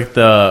 especially like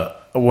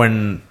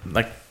when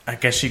like I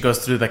guess she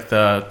goes through like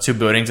the two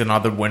buildings and all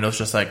the windows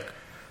just like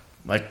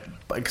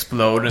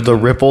explode and the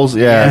ripples.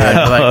 Yeah,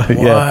 Yeah, like what?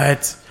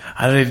 Yeah.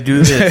 How did they do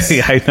this?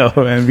 Yeah, I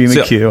know, man. Being See,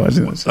 a kid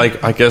watching that shit.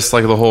 Like I guess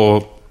like the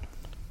whole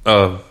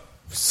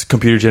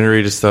computer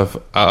generated stuff.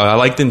 I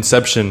liked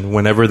Inception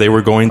whenever they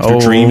were going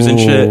through dreams and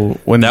shit.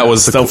 When that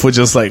was the stuff was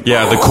just like,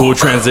 the cool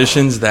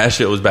transitions. That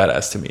shit was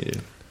badass to me,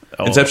 dude.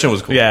 Inception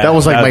was cool. Yeah. That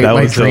was like That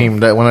my was dope. dream.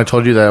 That when I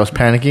told you that I was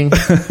panicking,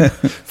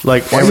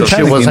 like every you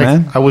shit was panicking, like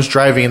man? I was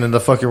driving and then the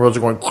fucking roads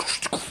were going,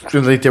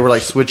 and they were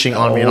like switching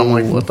on me, and I'm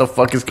like, what the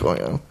fuck is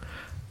going on?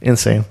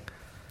 Insane.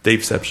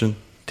 Daveception.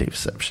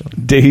 Daveception.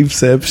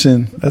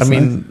 Daveception. That's I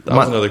mean, That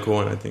was another cool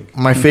one, I think.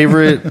 my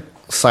favorite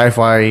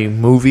sci-fi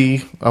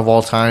movie of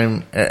all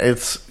time.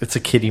 It's a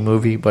kiddie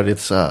movie, but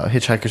it's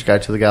Hitchhiker's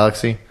Guide to the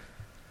Galaxy.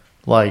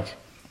 Like,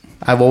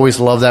 I've always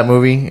loved that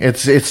movie.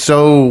 It's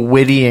so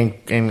witty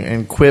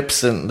and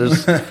quips, and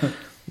there's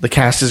the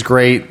cast is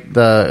great.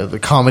 The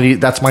comedy,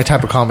 that's my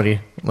type of comedy.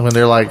 When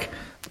they're like,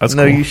 That's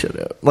 "No, cool. you should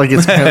have." Like,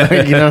 it's kind of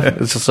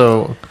like, it's just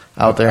so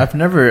out there. I've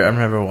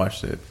never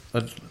watched it.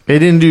 It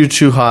didn't do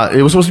too hot.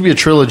 It was supposed to be a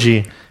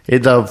trilogy.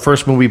 The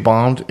first movie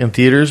bombed in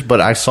theaters,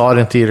 but I saw it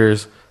in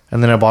theaters,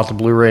 and then I bought the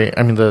Blu-ray.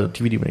 I mean, the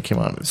DVD when it came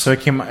out. So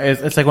it came.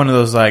 It's like one of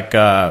those like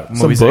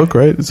it's movies. a book,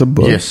 right? It's a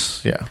book.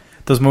 Yes, yeah.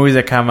 Those movies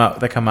that come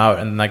out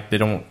and like they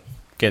don't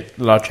get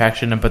a lot of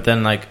traction, but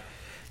then like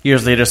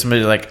years later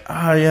somebody's like,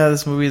 oh yeah,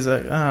 this movie's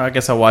like, oh, I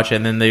guess I'll watch it,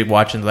 and then they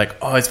watch it and they're like,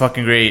 oh, it's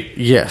fucking great.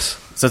 Yes.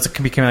 So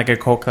it became like a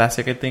cult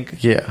classic, I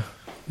think. Yeah.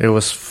 It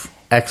was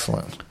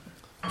excellent.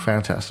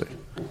 Fantastic.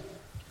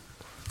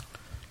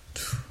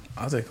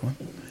 I'll take one.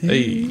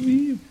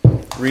 Hey,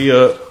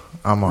 re-up.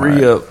 I'm all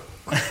Re-up.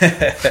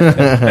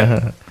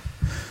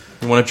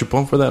 You want a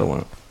chupon for that or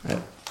what?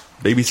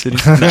 Babysitting?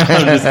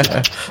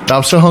 No,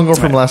 I'm still hungover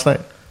from last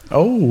night.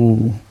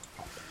 Oh,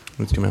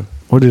 What's your man?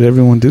 what did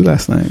everyone do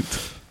last night?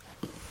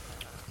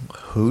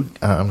 Who?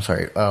 I'm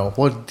sorry.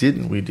 What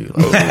didn't we do?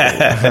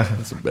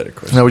 That's a better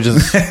question. No, we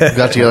just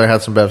got together,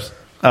 had some bevs.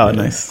 Oh,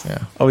 nice.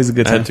 Yeah. Always a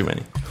good I time. had too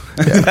many.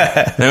 I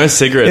have a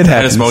cigarette. It I hadn't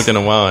happens. smoked in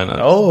a while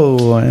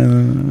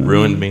and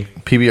ruined me.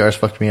 PBR's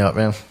fucked me up,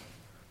 man.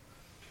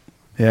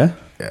 Yeah.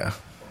 Yeah.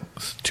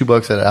 It's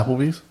 $2 at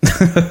Applebee's.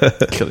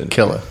 Killing it.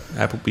 Killer.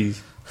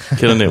 Applebee's.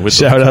 Killing it with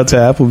Shout out to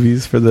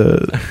Applebee's for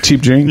the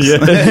cheap drinks.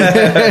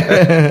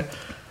 That's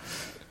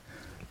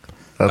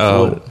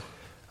what.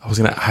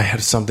 I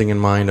had something in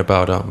mind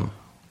about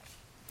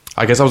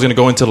I guess I was gonna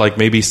go into like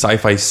maybe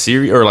sci-fi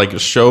series or like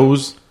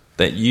shows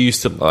that you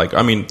used to like.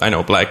 I mean, I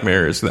know Black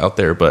Mirror is out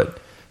there, but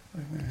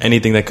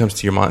anything that comes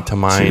to your mind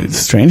Dude,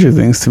 Stranger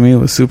Things to me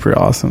was super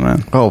awesome,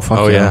 man. Oh, fuck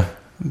Oh yeah.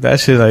 That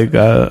shit, I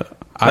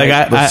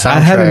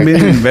soundtrack. haven't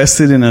been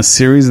invested in a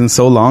series in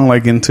so long,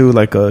 like into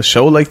like a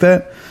show like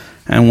that.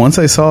 And once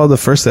I saw the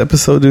first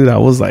episode, dude, I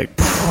was like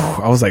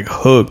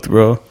hooked,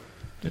 bro.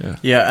 Yeah.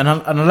 Yeah, and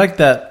I like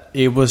that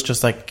it was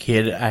just like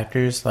kid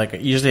actors. Like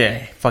usually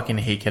I fucking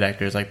hate kid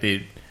actors. Like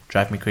they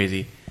drive me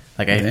crazy.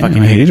 Like I Damn, fucking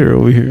a hate. hater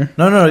over here.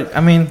 No,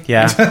 I mean,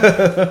 yeah.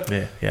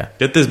 yeah.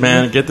 Get this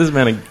man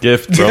a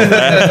gift, bro.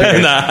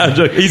 Nah, I'm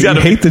joking. He's got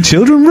You a hate the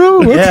children, bro?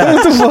 What Yeah.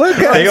 the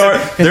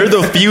fuck? they're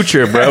the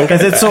future, bro.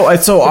 Because it's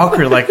so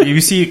awkward. Like you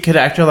see a kid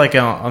actor like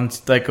on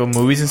like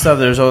movies and stuff.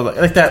 There's all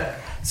like that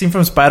scene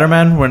from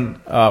Spider-Man when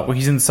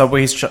he's in the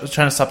subway, he's trying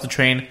to stop the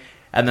train,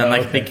 and then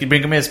like they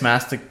bring him his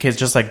mask. The kid's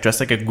just like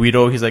dressed like a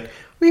Guido. He's like,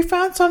 "We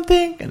found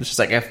something," and it's just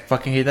like I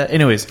fucking hate that.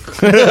 Anyways,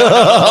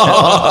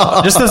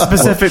 just a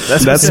specific.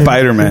 That's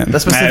Spider-Man. That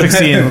specific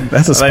scene.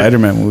 That's a Like,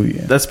 Spider-Man movie.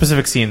 Yeah. that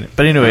specific scene.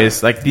 But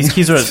anyways, like these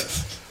kids are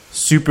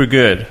super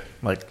good.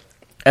 Like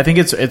I think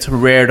it's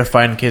rare to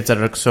find kids that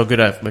are so good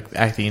at like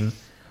acting,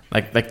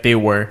 like they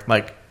were.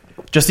 Like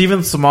just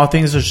even small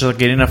things, just like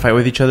getting in a fight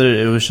with each other.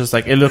 It was just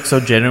like it looked so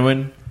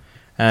genuine,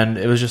 and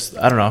it was just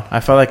I don't know. I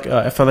felt like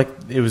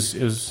it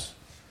was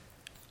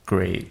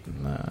great.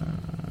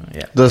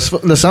 Yeah. The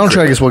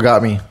soundtrack is what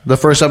got me. The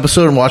first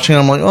episode, I'm watching it,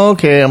 I'm like, oh,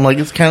 okay. I'm like,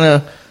 it's kind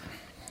of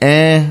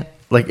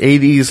like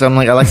 80s. I'm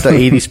like, I like the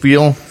 80s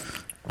feel.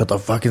 But the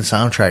fucking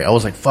soundtrack, I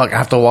was like, fuck, I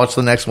have to watch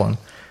the next one.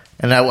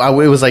 And it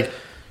was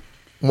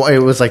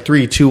like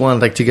 3, 2, 1,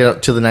 like to get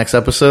up to the next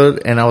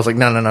episode. And I was like,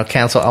 no,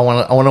 cancel. I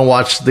want to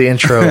watch the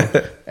intro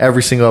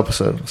every single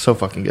episode. So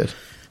fucking good.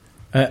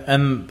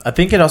 And I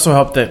think it also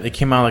helped that it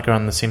came out like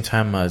around the same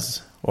time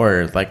as,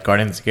 or like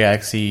Guardians of the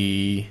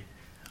Galaxy,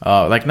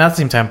 like not the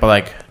same time, but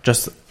like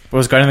just it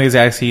was Guardians of the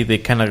Galaxy. They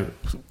kind of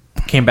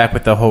came back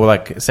with the whole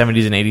like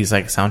 70s and 80s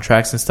like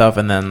soundtracks and stuff,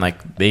 and then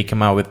like they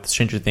came out with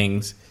Stranger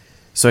Things,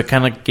 so it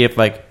kind of gave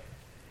like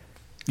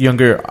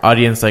younger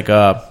audience like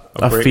a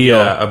feel,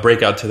 a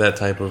breakout to that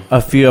type of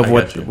of I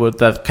got you. what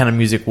that kind of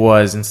music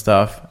was and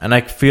stuff. And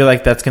I feel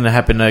like that's gonna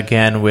happen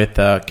again with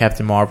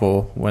Captain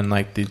Marvel when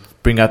like they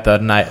bring out the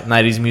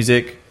 90s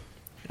music.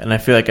 And I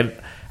feel like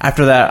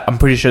after that, I'm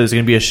pretty sure there's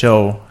gonna be a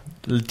show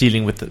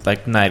dealing with the,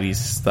 like 90s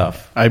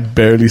stuff. I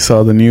barely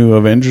saw the new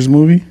Avengers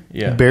movie.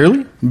 Yeah,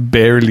 Barely?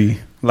 Barely.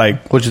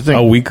 Like What'd you think?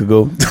 a week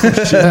ago.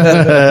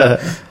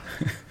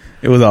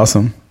 It was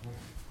awesome.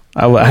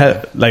 I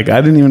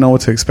didn't even know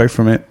what to expect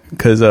from it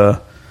because I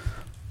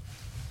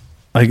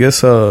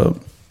guess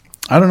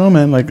I don't know,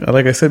 man. Like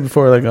I said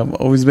before, like I've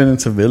always been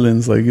into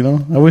villains. Like, you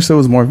know, I wish there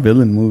was more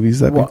villain movies.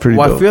 That'd be pretty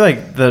dope. I feel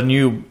like the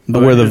new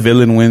Where the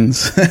villain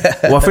wins.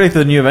 well, I feel like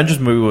the new Avengers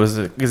movie was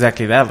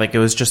exactly that. Like it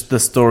was just the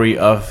story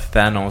of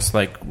Thanos,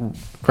 like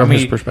From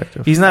his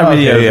perspective. He's not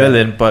really Okay, a yeah.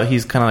 villain, but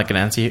he's kind of like an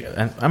anti.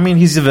 I mean,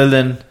 he's a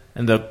villain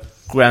in the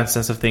grand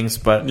sense of things,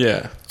 but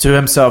Yeah. to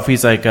himself,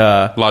 he's like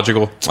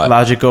Logical.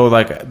 logical.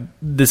 Like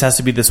this has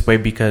to be this way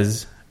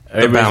because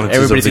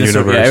balances of the universe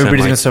and, everybody's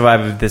like- gonna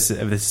survive if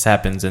this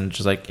happens, and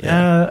just like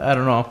I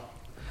don't know,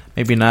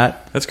 maybe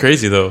not. That's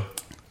crazy though.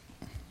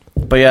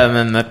 But yeah, and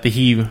then that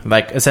he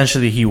like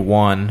essentially he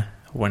won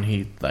when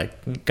he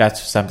like got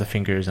to snap the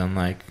fingers and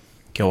like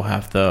kill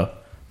half the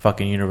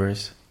fucking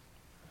universe.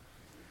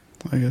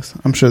 I guess.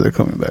 I'm sure they're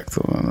coming back,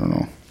 so I don't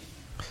know.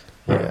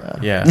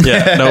 Yeah.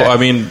 Yeah. No, I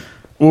mean,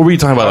 what were you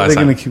talking about How are last they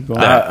going time? to keep going?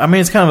 I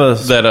mean, it's kind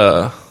of a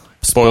That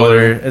spoiler.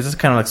 spoiler. It's just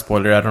kind of like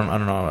spoiler. I don't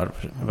know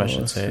if I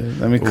should say it.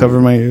 Let me cover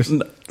my ears.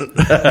 Your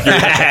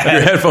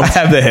headphones. I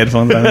have the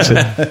headphones on.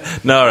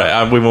 Shit. No, all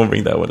right. We won't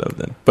bring that one up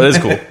then. But it's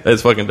cool.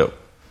 It's fucking dope.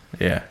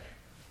 Yeah.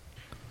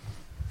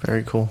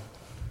 Very cool.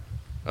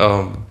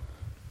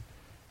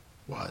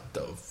 What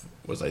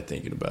was I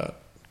thinking about?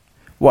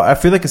 Well, I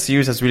feel like a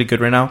series that's really good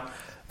right now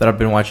that I've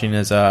been watching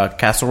is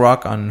Castle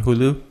Rock on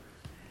Hulu.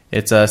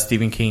 It's a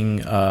Stephen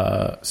King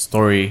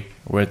story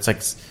where it's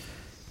like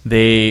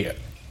the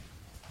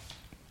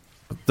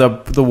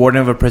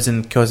warden of a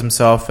prison kills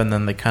himself, and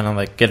then they kind of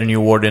like get a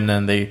new warden,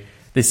 and they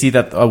see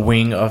that a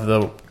wing of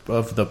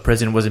the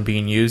prison wasn't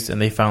being used,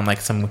 and they found like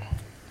some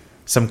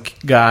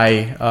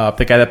guy,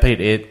 the guy that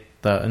played it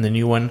in the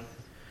new one,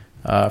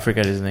 I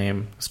forget his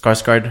name,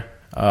 Skarsgård.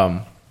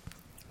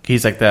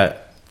 He's like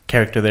that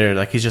character there.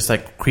 Like he's just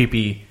like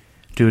creepy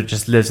dude.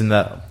 Just lives in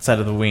that side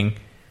of the wing,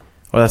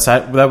 or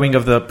that wing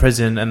of the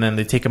prison. And then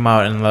they take him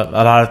out, and a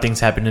lot of things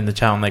happen in the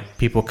town. Like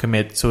people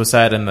commit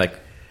suicide, and like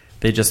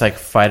they just like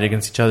fight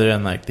against each other,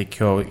 and like they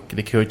kill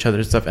each other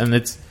and stuff. And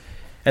it's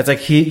like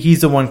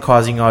he's the one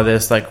causing all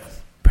this like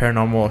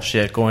paranormal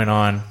shit going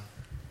on.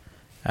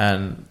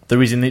 And the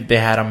reason they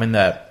had him in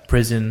that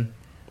prison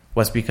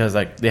was because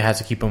like they had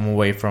to keep him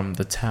away from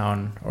the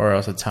town, or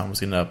else the town was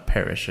gonna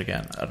perish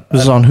again.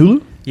 This is on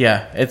Hulu?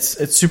 Yeah,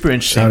 it's super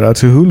interesting. Shout out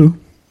to Hulu.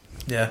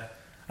 Yeah,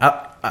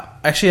 I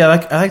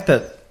like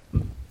that.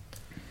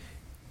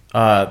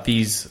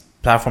 These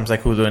platforms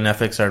like Hulu and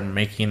Netflix are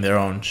making their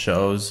own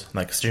shows,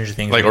 like Stranger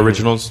Things, Like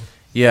originals.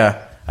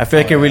 Yeah, I feel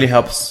like it really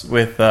helps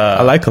with.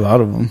 I like a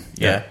lot of them.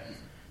 Yeah,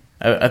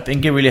 I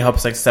think it really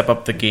helps like step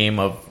up the game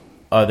of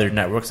other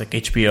networks like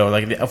HBO.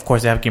 Like of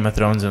course they have Game of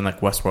Thrones and like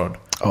Westworld.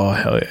 Oh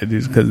hell yeah,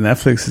 dude! Because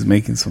Netflix is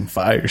making some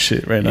fire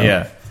shit right now.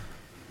 Yeah,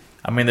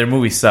 I mean their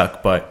movies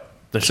suck, but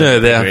their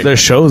their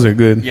shows are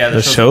good. Yeah,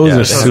 the shows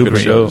are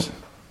super dope.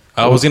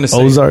 I was gonna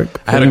say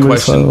Ozark. I had a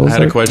question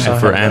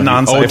for Andy.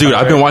 Non-sci-fi, Oh, dude,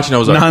 I've been watching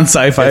Ozark.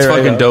 Non-sci-fi. It's right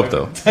fucking now. dope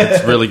though.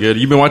 It's really good.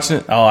 You've been watching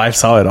it? Oh, I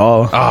saw it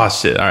all. Oh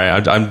shit! All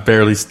right,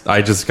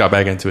 I just got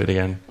back into it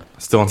again.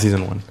 Still on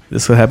season 1.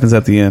 This is what happens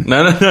at the end.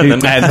 No. I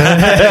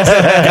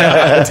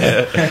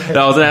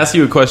was gonna ask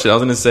you a question. I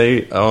was gonna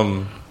say,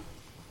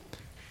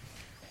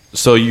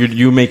 so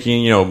you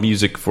making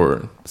music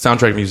for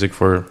soundtrack music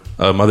for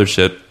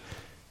Mothership.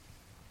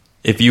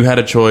 If you had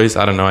a choice,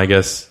 I don't know. I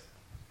guess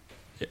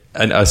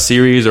a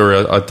series or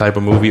a type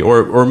of movie,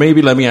 or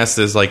maybe let me ask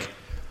this: like,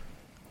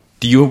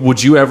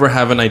 would you ever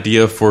have an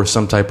idea for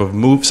some type of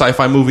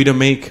sci-fi movie to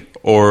make,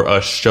 or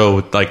a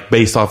show like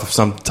based off of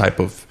some type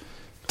of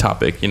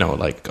topic,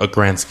 like a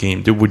grand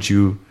scheme?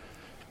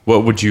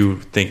 What would you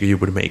think you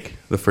would make,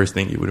 the first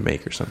thing you would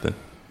make or something,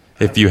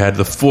 if you had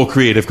the full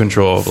creative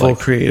control of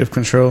creative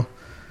control?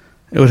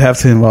 It would have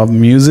to involve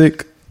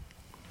music,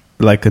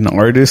 like an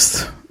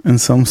artist in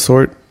some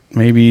sort.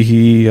 Maybe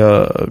he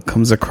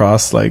comes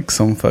across like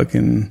some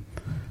fucking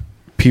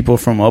people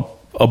from up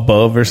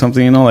above or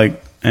something,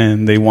 like,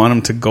 and they want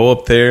him to go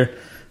up there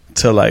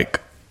to like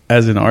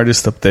as an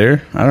artist up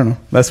there. I don't know.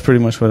 That's pretty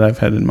much what I've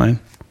had in mind.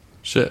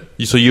 shit.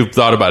 So you've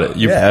thought about it?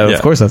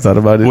 Of course I've thought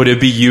about it. Would it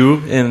be you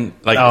and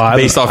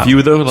based off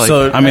you though? Like,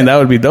 So- I mean, that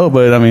would be dope,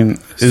 but I mean,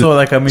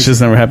 it's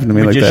just never happened to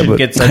me like that. But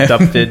Gets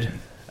abducted.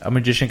 A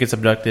magician gets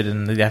abducted,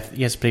 and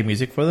he has to play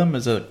music for them.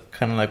 Is it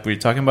kind of like what you're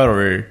talking about,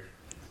 or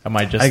am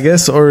I just? I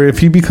guess, or if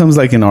he becomes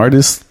like an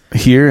artist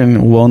here and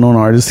a well-known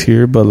artist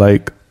here, but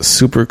like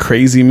super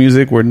crazy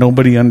music where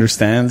nobody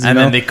understands, and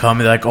then they come,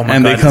 they're like, oh my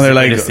and god, they come,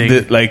 they're this is the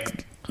greatest thing.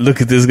 like, look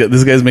at this guy.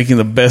 This guy's making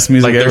the best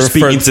music Like they're ever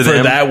speaking for to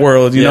them. that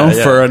world,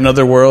 for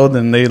another world,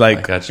 and they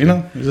like, got you.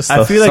 just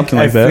I feel like something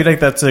like that.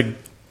 feel like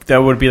that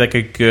would be like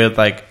a good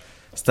like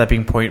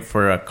stepping point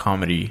for a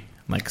comedy,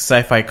 like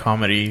sci-fi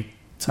comedy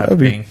type That would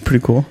be thing.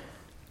 pretty cool.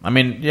 I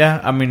mean,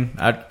 yeah. I mean,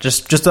 I'm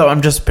just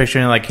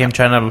picturing like him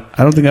trying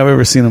I don't think I've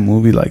ever seen a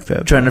movie like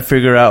that. to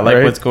figure out like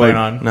Right? what's going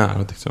Like- on. no, I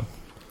don't think so.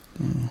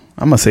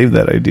 I'm gonna save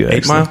that idea.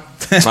 8 Mile?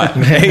 8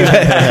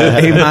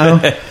 Mile.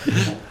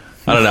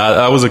 I don't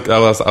know.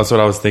 That's what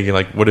I was thinking.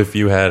 Like, what if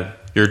you had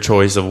your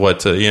choice of what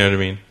to, you know what I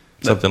mean?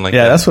 Something like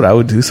Yeah, that. that's what I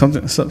would do.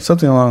 Something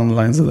along the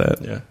lines of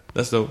that. Yeah,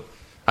 that's dope.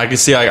 I can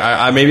see.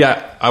 Maybe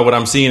what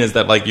I'm seeing is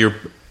that like you're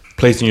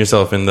placing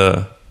yourself in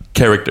the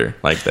character.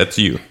 Like that's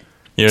you.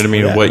 You know what I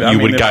mean? Yeah, What you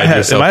would guide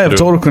yourself. If I have through.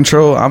 total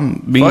control, I'm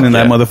being Fuck in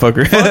that yeah.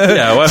 motherfucker.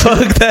 Yeah, well,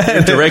 Fuck that.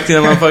 You're directing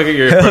that motherfucker.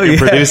 You're Hell fucking yeah.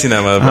 producing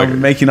that motherfucker.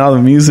 I'm making all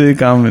the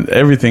music. I'm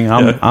everything.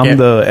 I'm Yeah.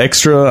 the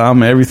extra.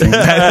 I'm everything.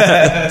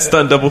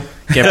 Stunt double.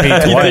 Get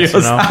paid twice,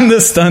 you know. I'm the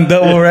stunt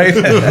double, right?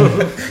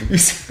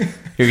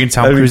 You can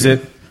Tom Cruise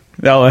it.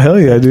 Oh hell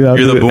yeah, dude! I'll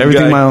You're do the it. boom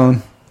Everything guy. my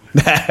own.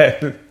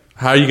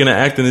 How are you gonna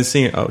act in this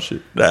scene? Oh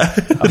shit. I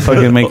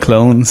fucking make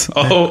clones.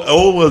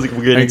 We're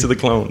getting to the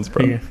clones,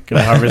 bro. You're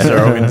gonna harvest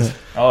their organs.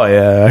 Oh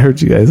yeah, I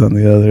heard you guys on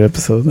the other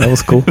episode. That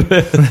was cool.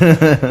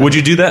 Would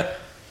you do that?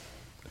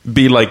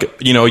 Be like,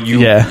 you.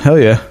 Yeah, hell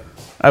yeah,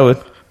 I would.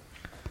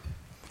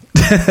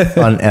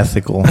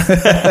 Unethical.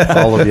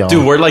 All of y'all.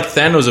 Dude, we're like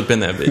Thanos up in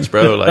that bitch,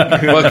 bro.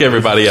 Like, fuck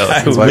everybody else.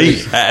 It's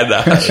me.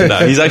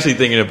 Nah, he's actually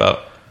thinking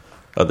about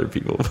other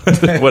people.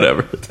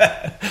 Whatever.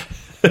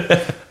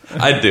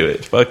 I'd do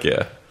it. Fuck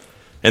yeah.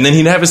 And then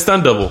he'd have his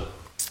stunt double.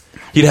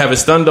 He'd have his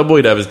stunt double.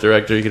 He'd have his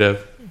director. He could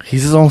have.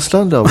 He's his own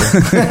stunt double. He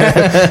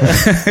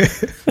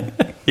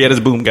had his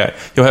boom guy.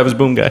 He'll have his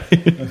boom guy.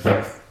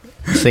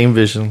 Same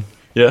vision.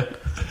 Yeah.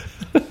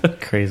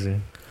 Crazy.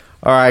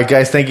 All right,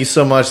 guys. Thank you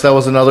so much. That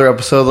was another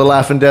episode of the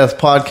Laugh and Death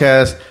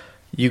podcast.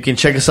 You can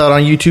check us out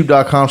on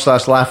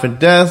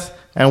youtube.com/laughanddeath.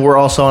 And we're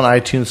also on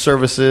iTunes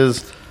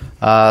services,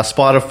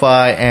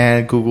 Spotify,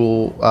 and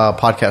Google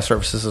podcast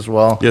services as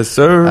well. Yes,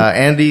 sir.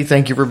 Andy,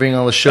 thank you for being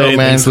on the show, Hey,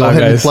 man. thanks a Go lot,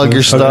 ahead and guys. plug It your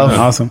was fucking stuff.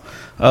 Awesome.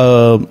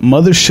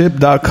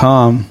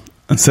 Mothership.com.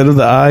 Instead of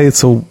the I,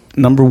 it's a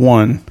number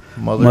 1.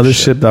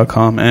 Mothership.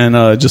 Mothership.com.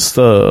 And just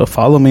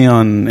follow me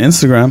on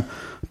Instagram.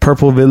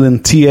 Purple Villain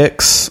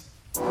TX.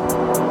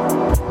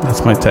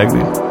 That's my tag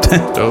name.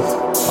 Dope.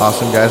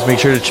 Awesome, guys. Make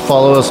sure to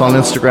follow us on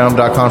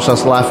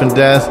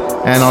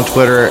Instagram.com/laughanddeath and on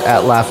Twitter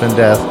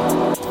 @laughanddeath.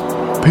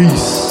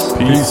 Peace.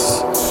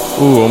 Peace.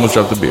 Ooh, almost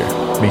dropped the beer.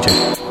 Me too.